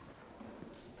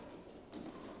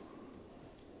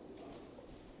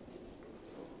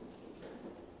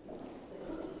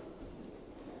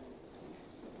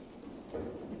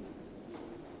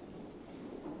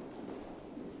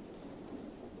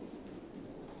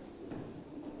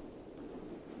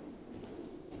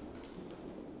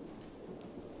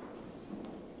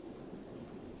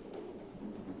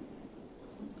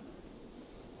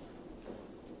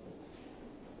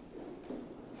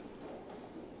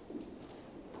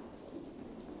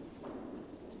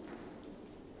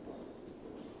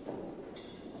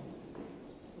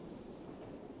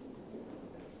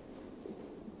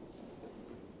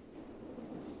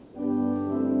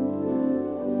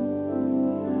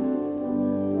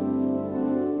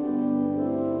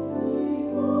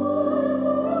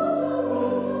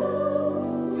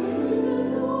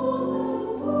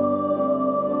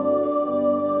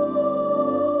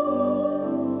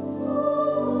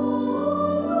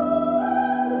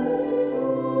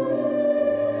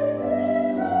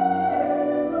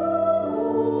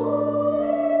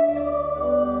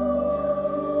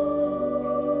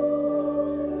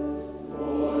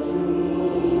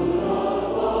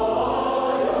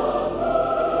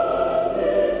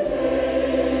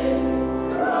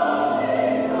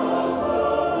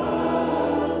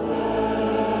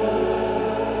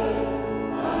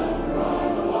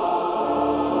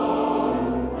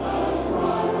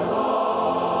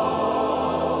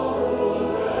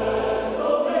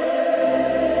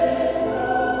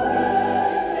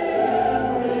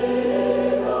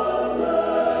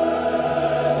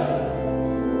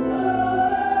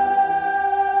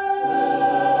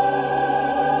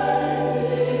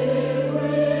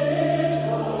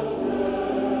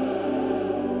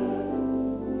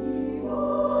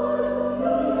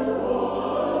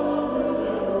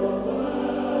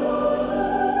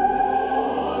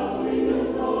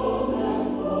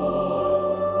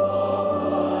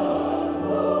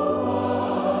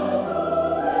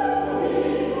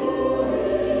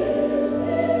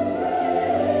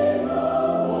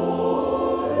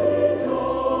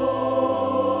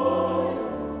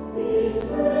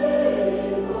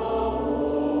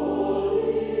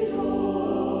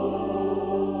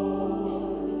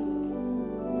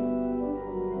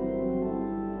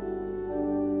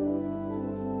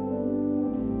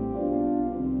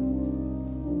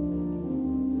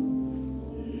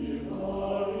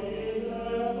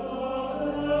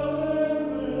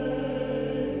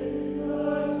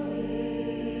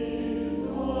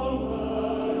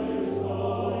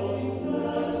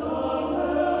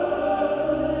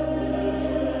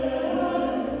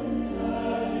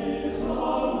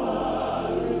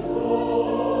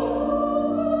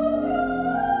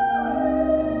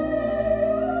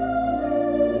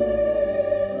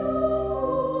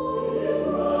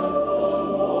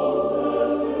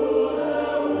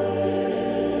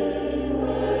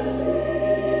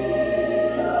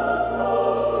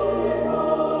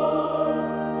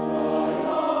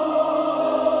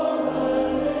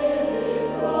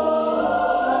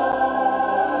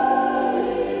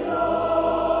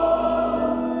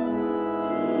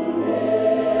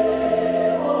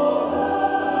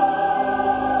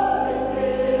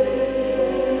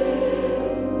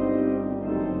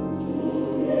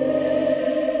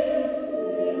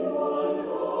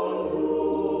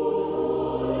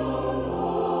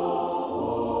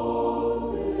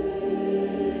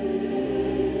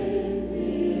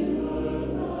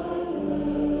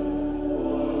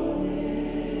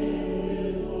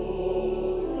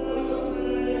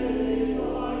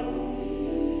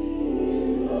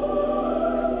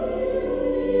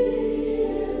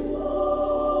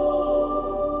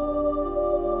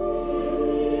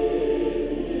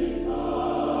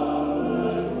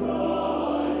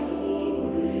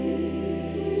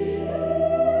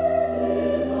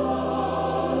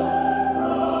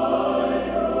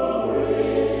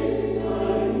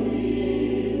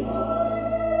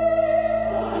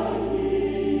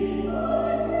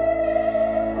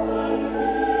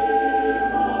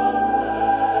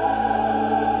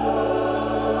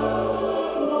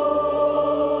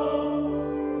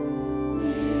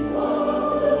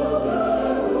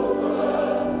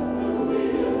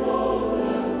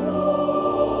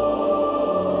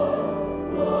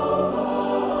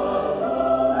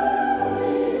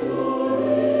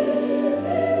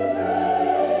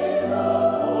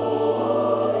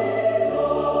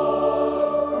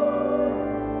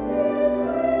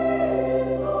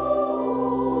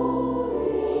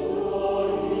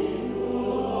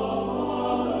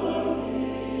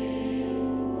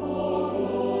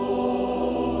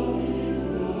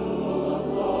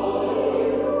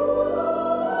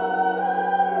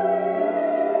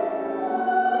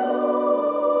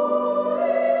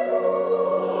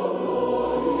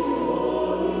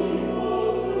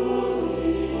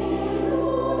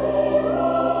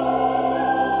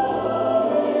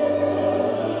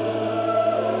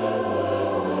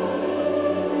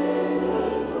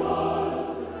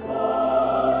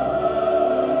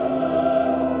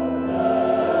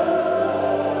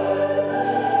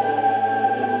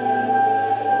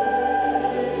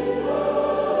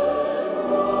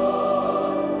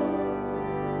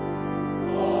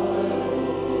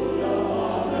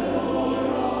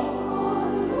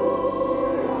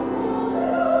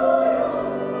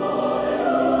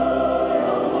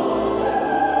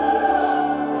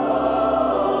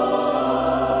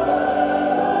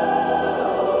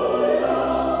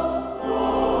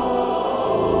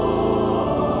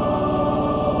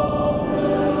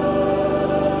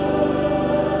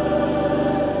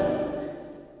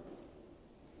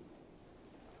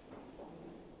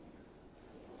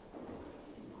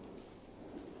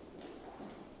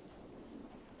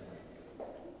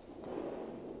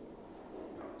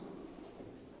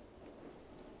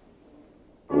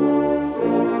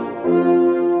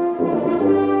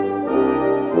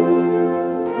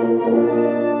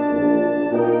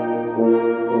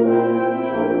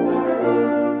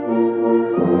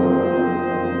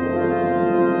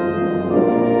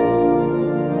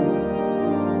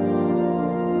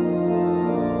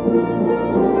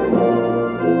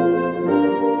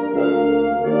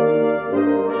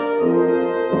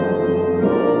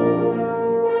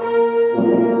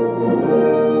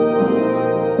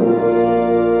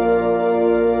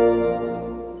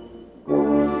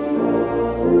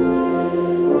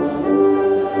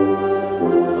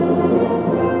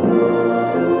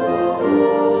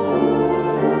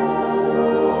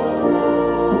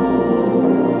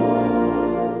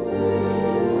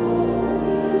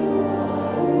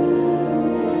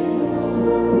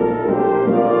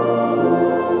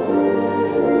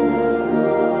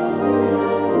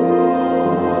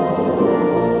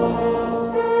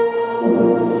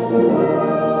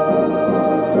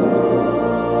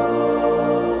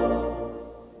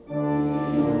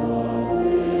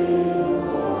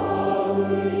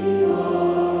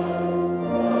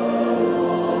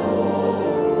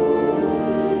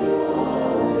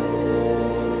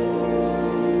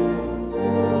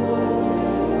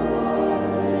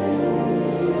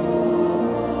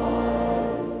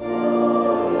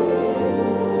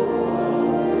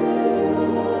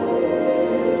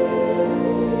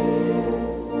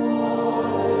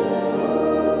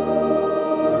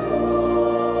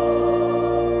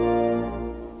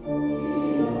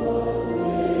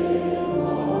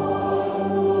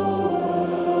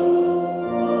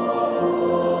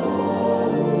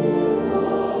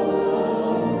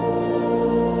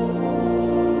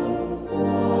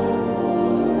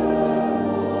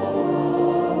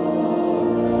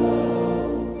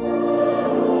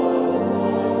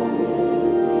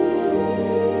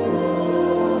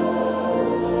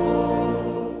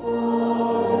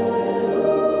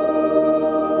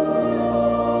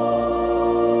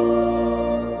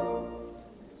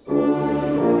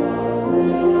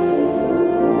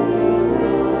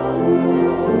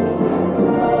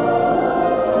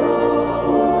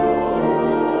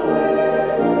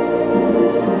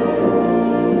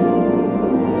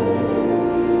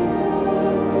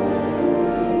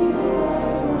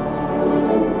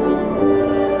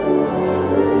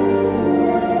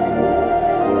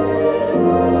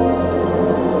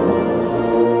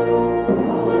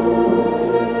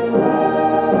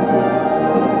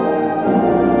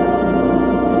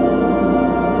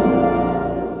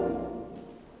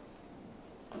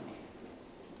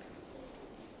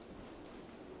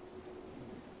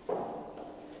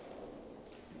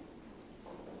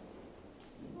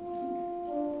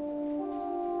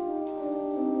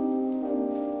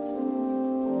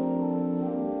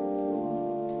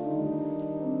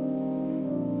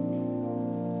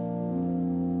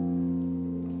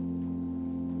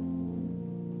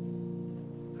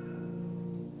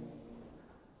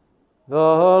 The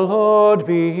Lord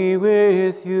be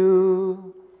with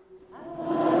you.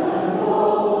 And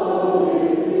also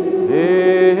with you.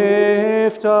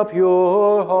 Lift up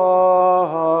your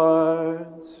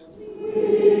hearts.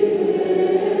 We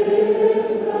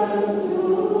lift them to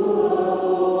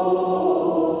the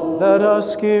Lord. Let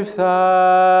us give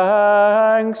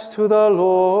thanks to the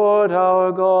Lord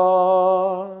our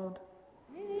God.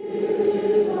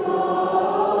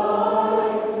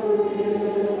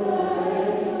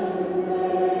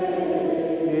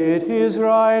 It is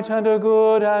right and a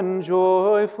good and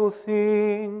joyful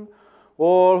thing,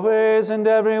 always and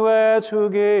everywhere to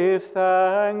give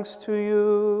thanks to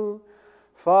you,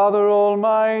 Father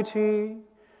Almighty,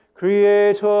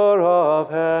 Creator of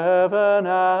heaven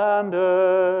and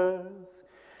earth.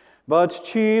 But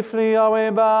chiefly are we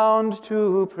bound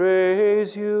to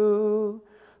praise you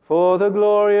for the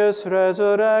glorious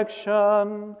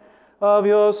resurrection of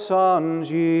your Son,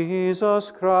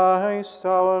 Jesus Christ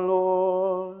our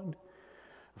Lord.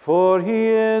 For he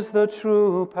is the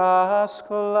true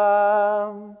Paschal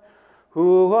Lamb,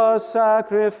 who was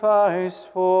sacrificed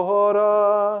for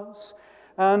us,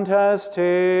 and has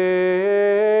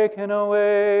taken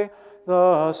away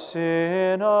the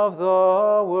sin of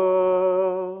the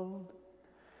world.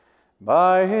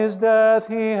 By his death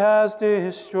he has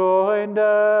destroyed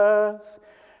death,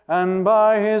 and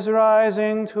by his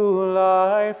rising to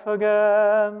life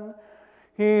again,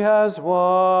 he has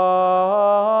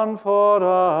won for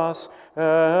us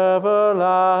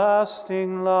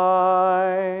everlasting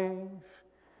life.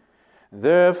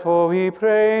 Therefore we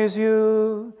praise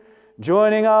you,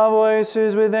 joining our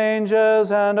voices with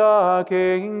angels and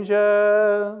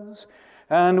archangels,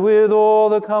 and with all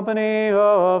the company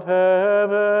of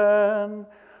heaven,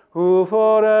 who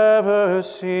forever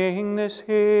sing this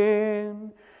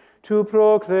hymn, to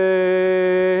proclaim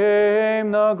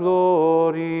the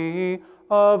glory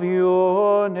of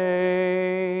your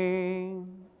name.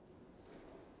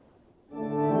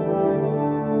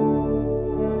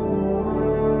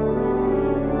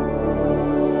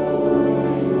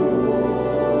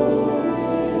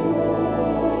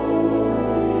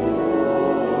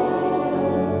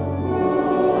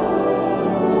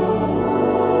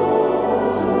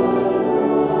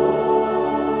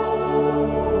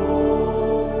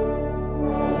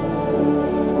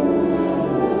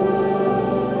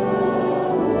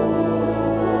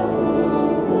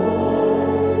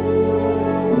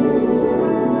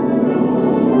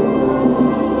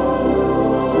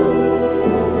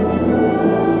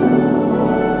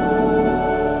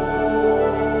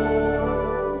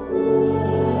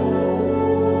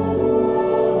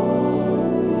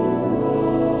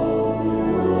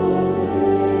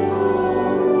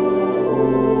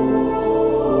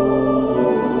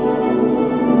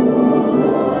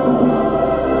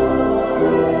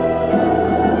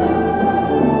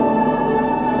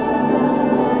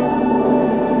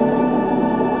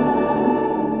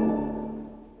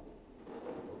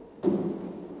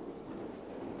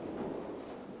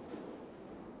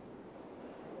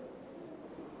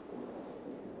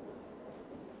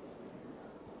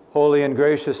 Holy and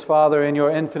gracious Father, in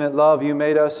your infinite love, you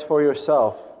made us for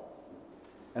yourself.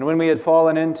 And when we had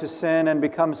fallen into sin and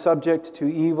become subject to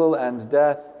evil and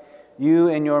death, you,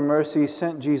 in your mercy,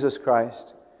 sent Jesus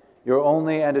Christ, your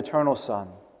only and eternal Son,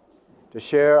 to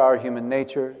share our human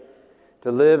nature,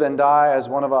 to live and die as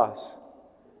one of us,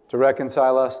 to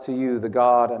reconcile us to you, the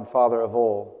God and Father of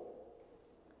all.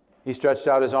 He stretched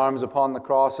out his arms upon the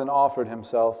cross and offered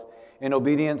himself in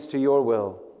obedience to your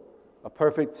will, a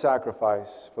perfect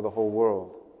sacrifice for the whole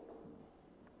world.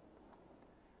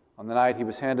 On the night he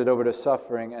was handed over to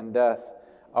suffering and death,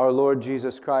 our Lord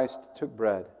Jesus Christ took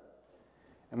bread,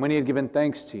 and when he had given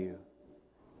thanks to you,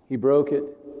 he broke it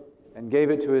and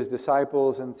gave it to his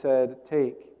disciples and said,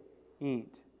 "Take,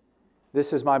 eat.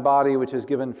 This is my body which is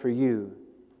given for you.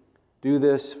 Do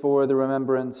this for the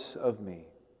remembrance of me."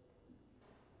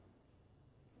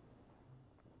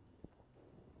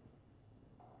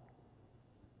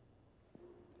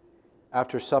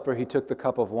 After supper, he took the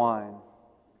cup of wine,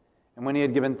 and when he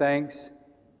had given thanks,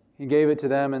 he gave it to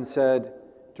them and said,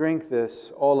 "Drink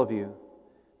this, all of you.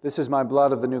 This is my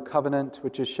blood of the new covenant,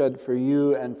 which is shed for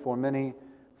you and for many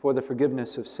for the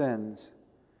forgiveness of sins.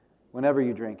 Whenever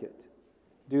you drink it,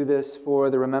 do this for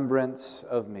the remembrance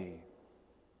of me."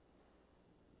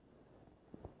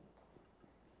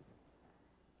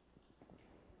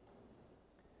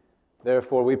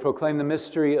 Therefore, we proclaim the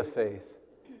mystery of faith.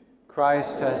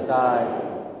 Christ has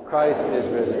died. Christ is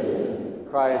risen.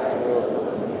 Christ will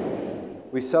come again.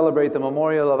 We celebrate the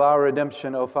memorial of our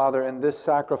redemption, O Father, in this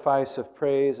sacrifice of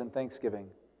praise and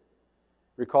thanksgiving.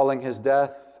 Recalling his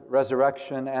death,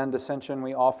 resurrection, and ascension,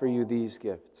 we offer you these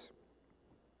gifts.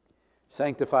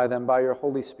 Sanctify them by your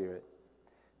Holy Spirit,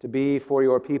 to be for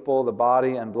your people the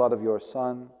body and blood of your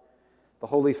Son, the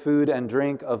holy food and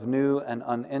drink of new and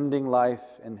unending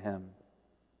life in him.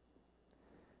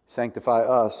 Sanctify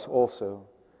us also,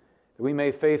 that we may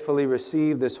faithfully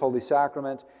receive this holy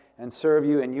sacrament and serve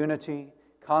you in unity,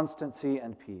 constancy,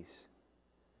 and peace.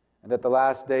 And at the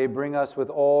last day, bring us with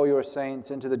all your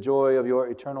saints into the joy of your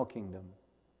eternal kingdom.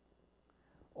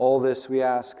 All this we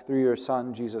ask through your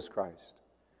Son, Jesus Christ.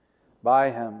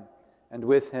 By him, and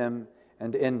with him,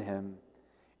 and in him,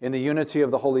 in the unity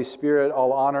of the Holy Spirit,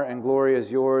 all honor and glory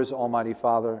is yours, Almighty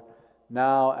Father,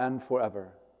 now and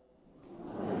forever.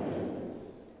 Amen.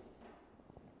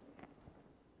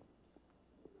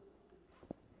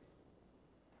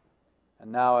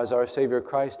 And now, as our Savior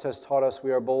Christ has taught us,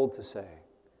 we are bold to say,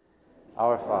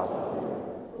 "Our Father,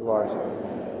 who art in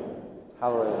heaven,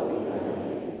 hallowed be thy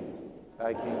name.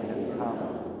 Thy kingdom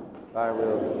come, thy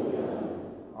will be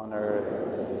done, on earth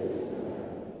as it is in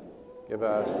heaven. Give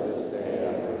us this day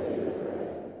our daily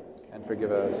bread, and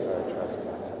forgive us our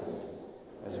trespasses,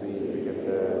 as we forgive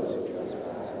those who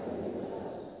trespass against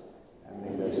us.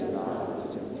 And lead us not into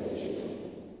temptation,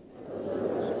 but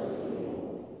deliver us from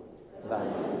evil. For thine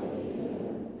is the kingdom,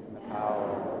 and the power,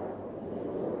 and the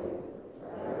glory,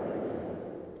 forever and ever.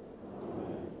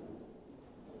 Amen.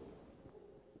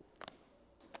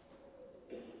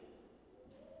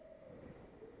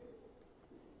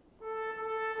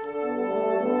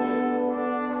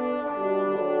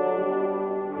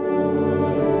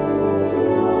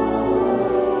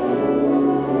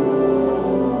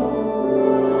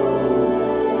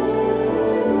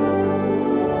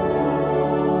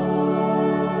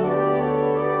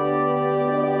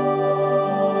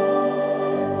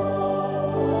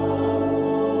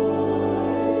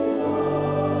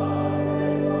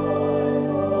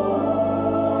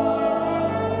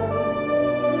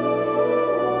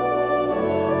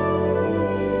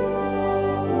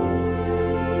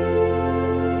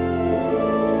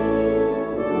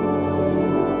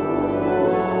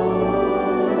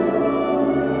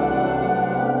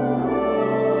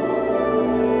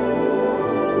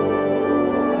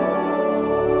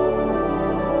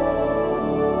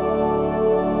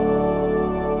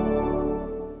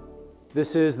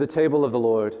 This is the table of the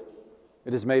Lord.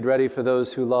 It is made ready for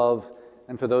those who love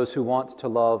and for those who want to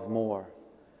love more.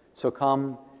 So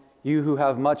come, you who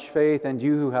have much faith and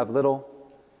you who have little,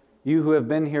 you who have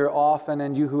been here often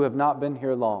and you who have not been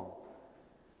here long,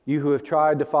 you who have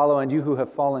tried to follow and you who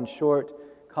have fallen short,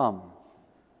 come,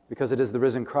 because it is the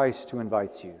risen Christ who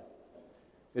invites you.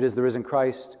 It is the risen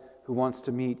Christ who wants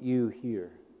to meet you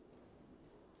here.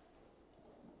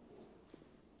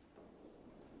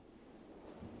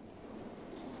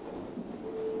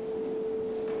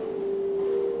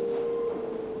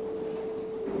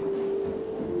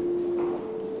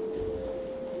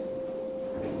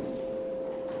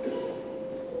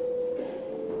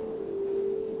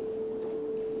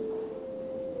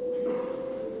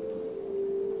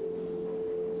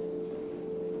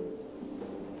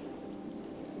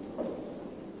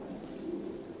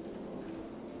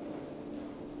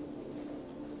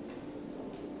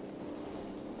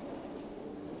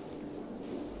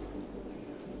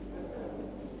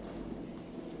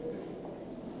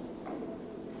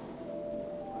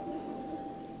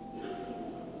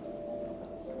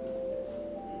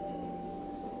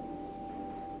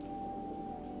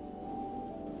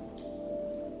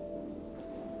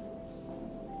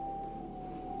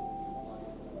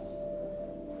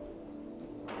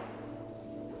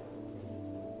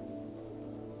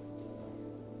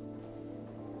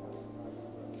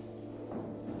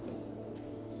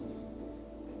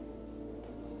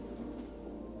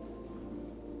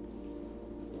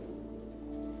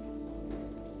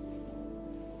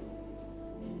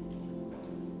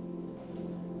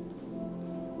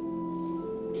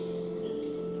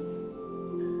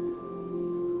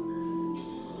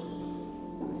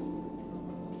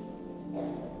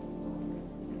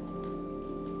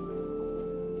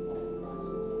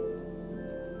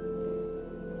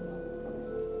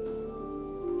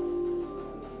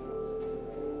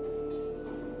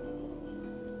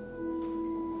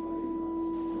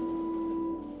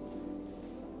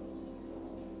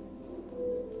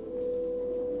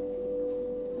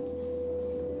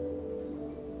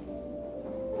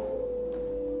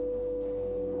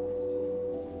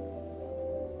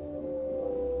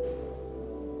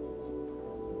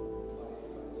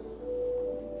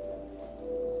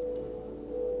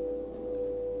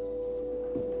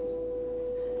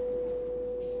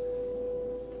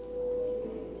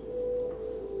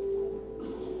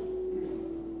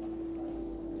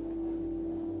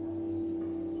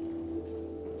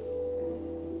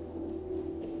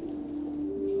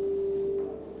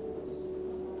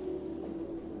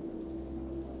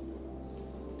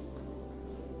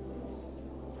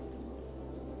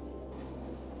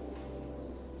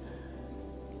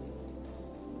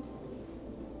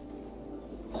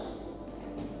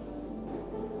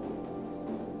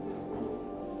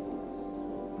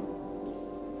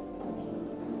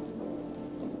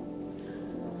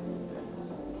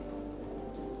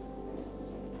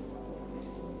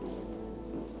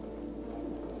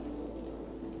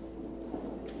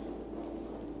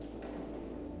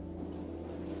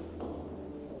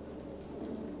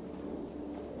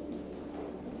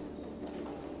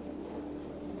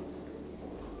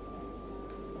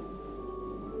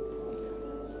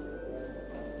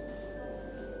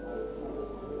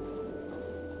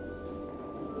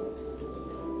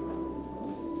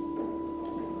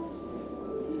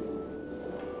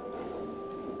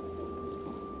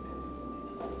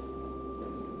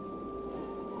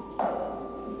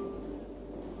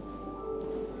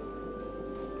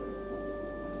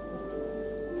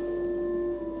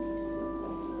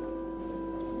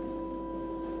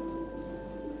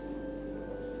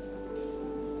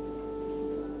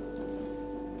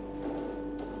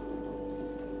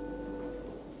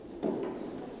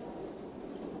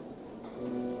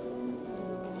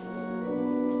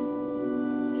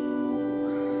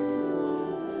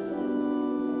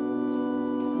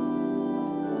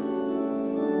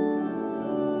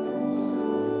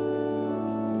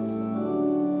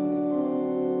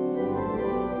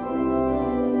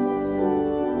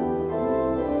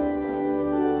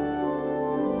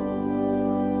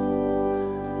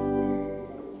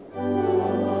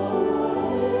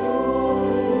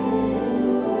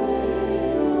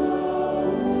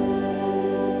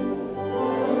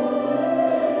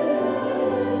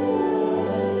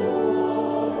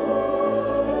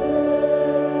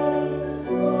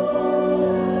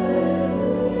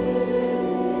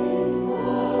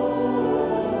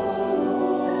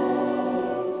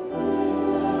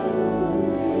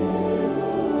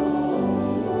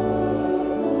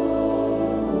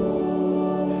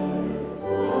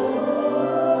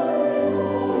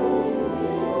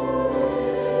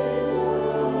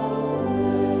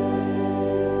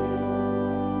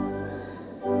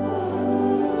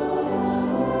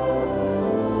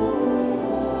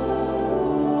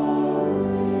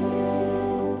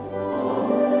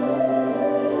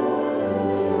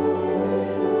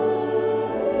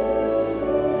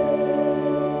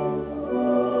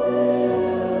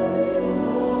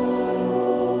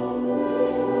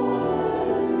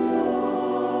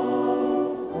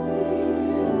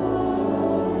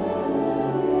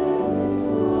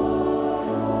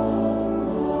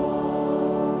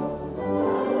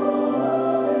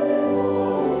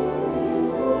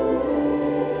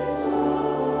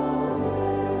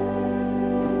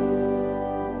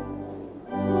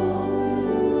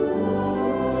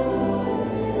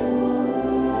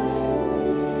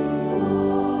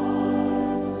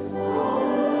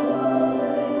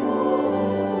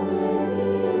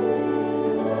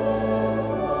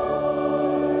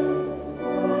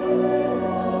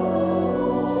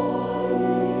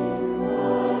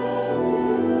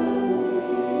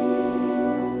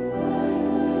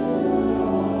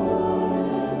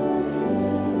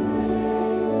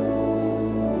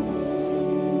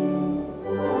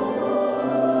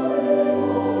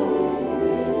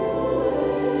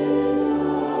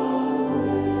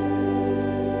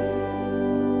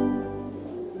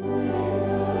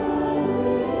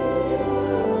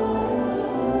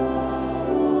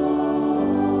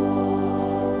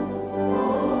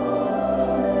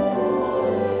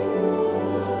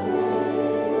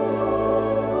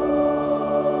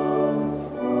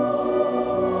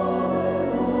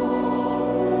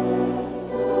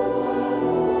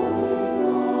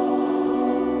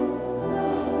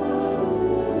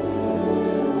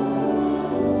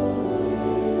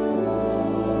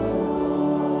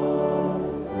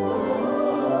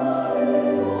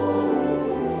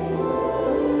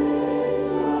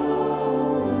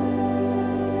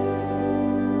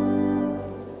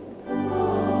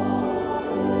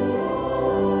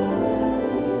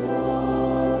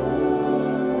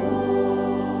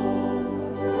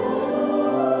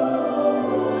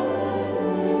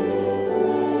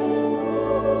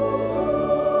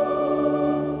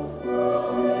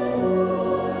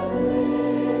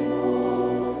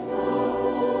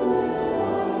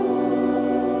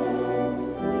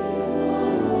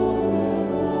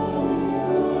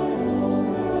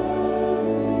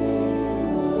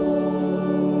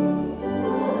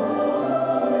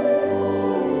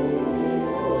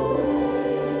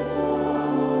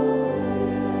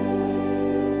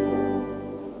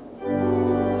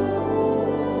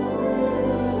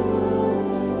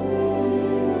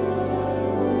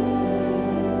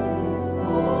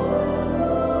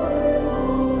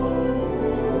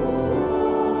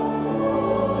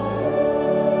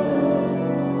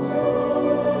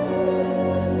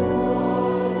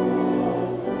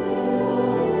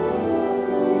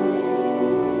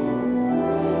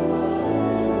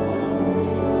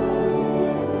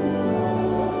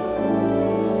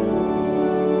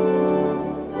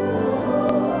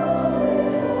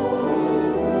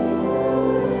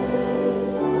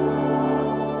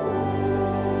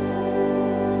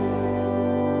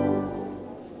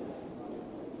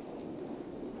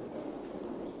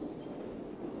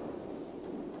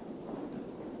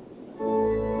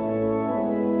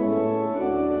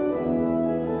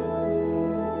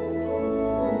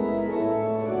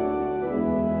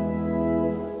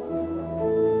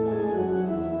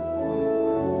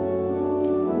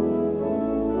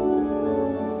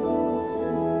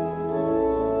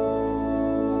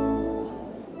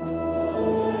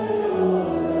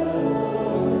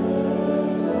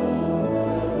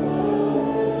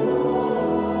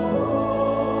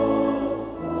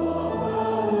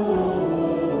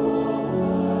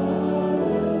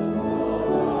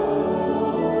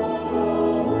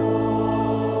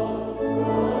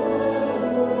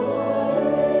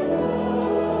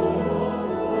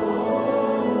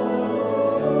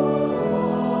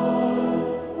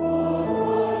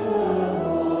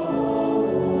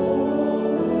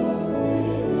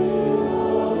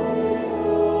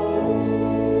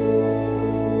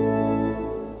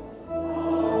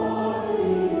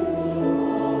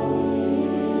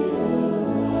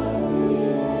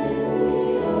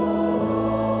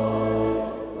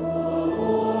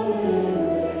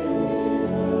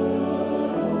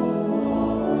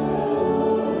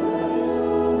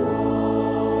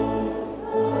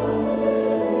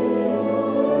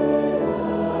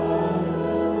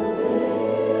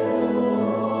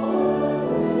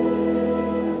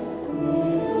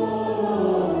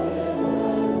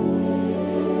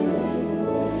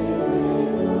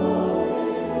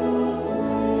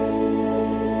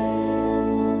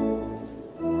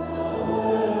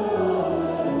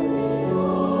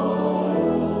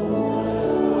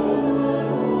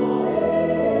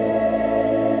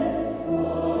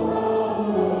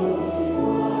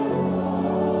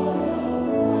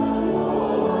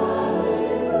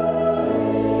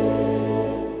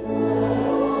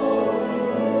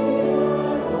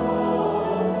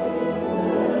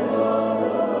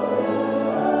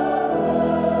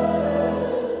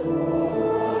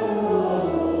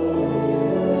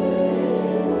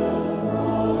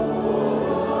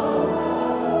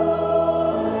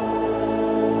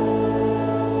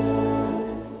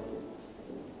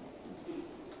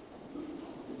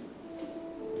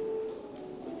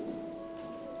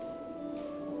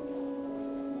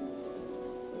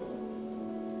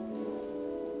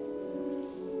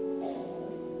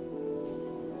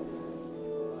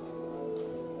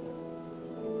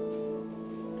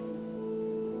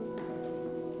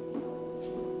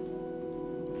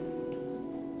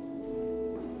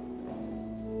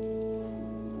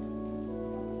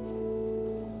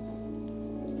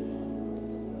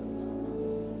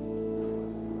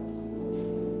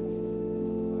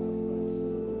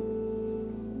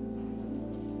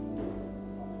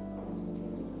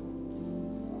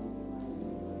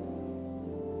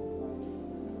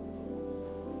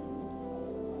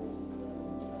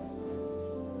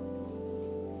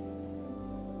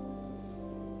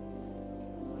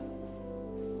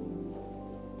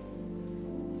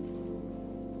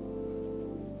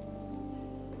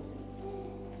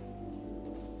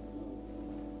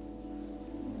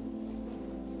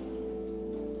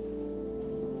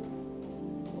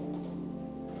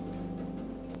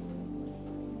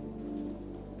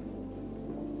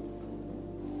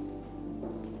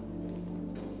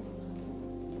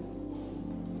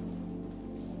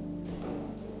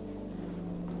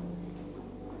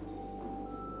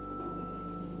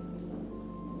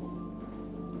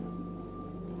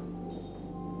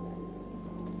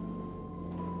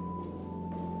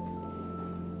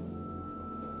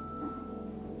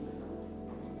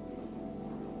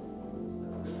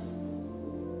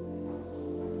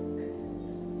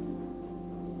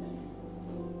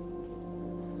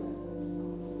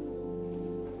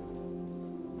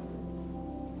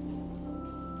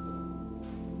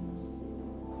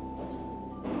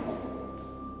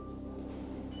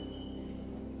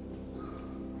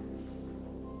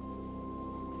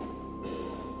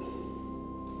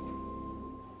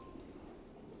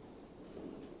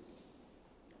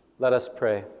 Let us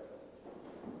pray.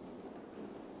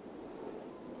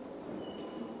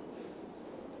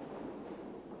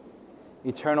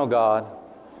 Eternal God,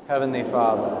 Heavenly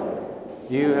Father,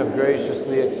 you have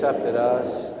graciously accepted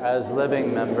us as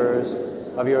living members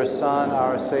of your Son,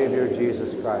 our Savior,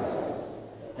 Jesus Christ,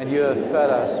 and you have fed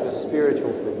us with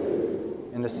spiritual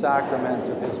food in the sacrament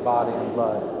of his body and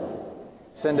blood.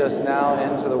 Send us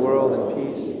now into the world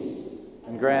in peace,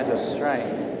 and grant us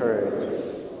strength, courage,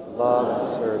 love, and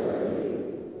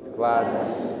service, with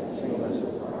gladness and singleness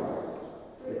of heart,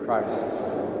 through Christ.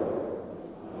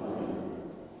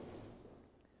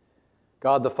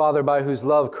 God the Father, by whose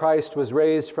love Christ was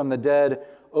raised from the dead,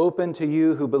 open to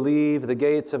you who believe the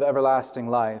gates of everlasting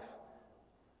life.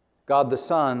 God the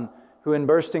Son, who in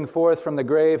bursting forth from the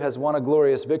grave has won a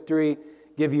glorious victory,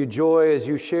 give you joy as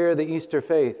you share the Easter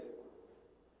faith.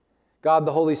 God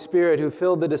the Holy Spirit, who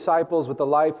filled the disciples with the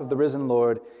life of the risen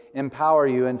Lord, empower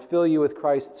you and fill you with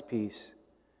Christ's peace.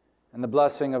 And the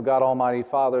blessing of God Almighty,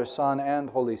 Father, Son, and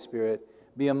Holy Spirit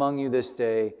be among you this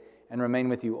day and remain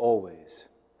with you always.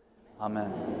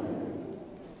 Amen.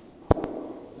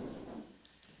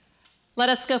 Let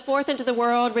us go forth into the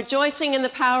world, rejoicing in the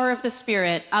power of the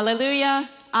Spirit. Alleluia,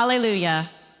 alleluia.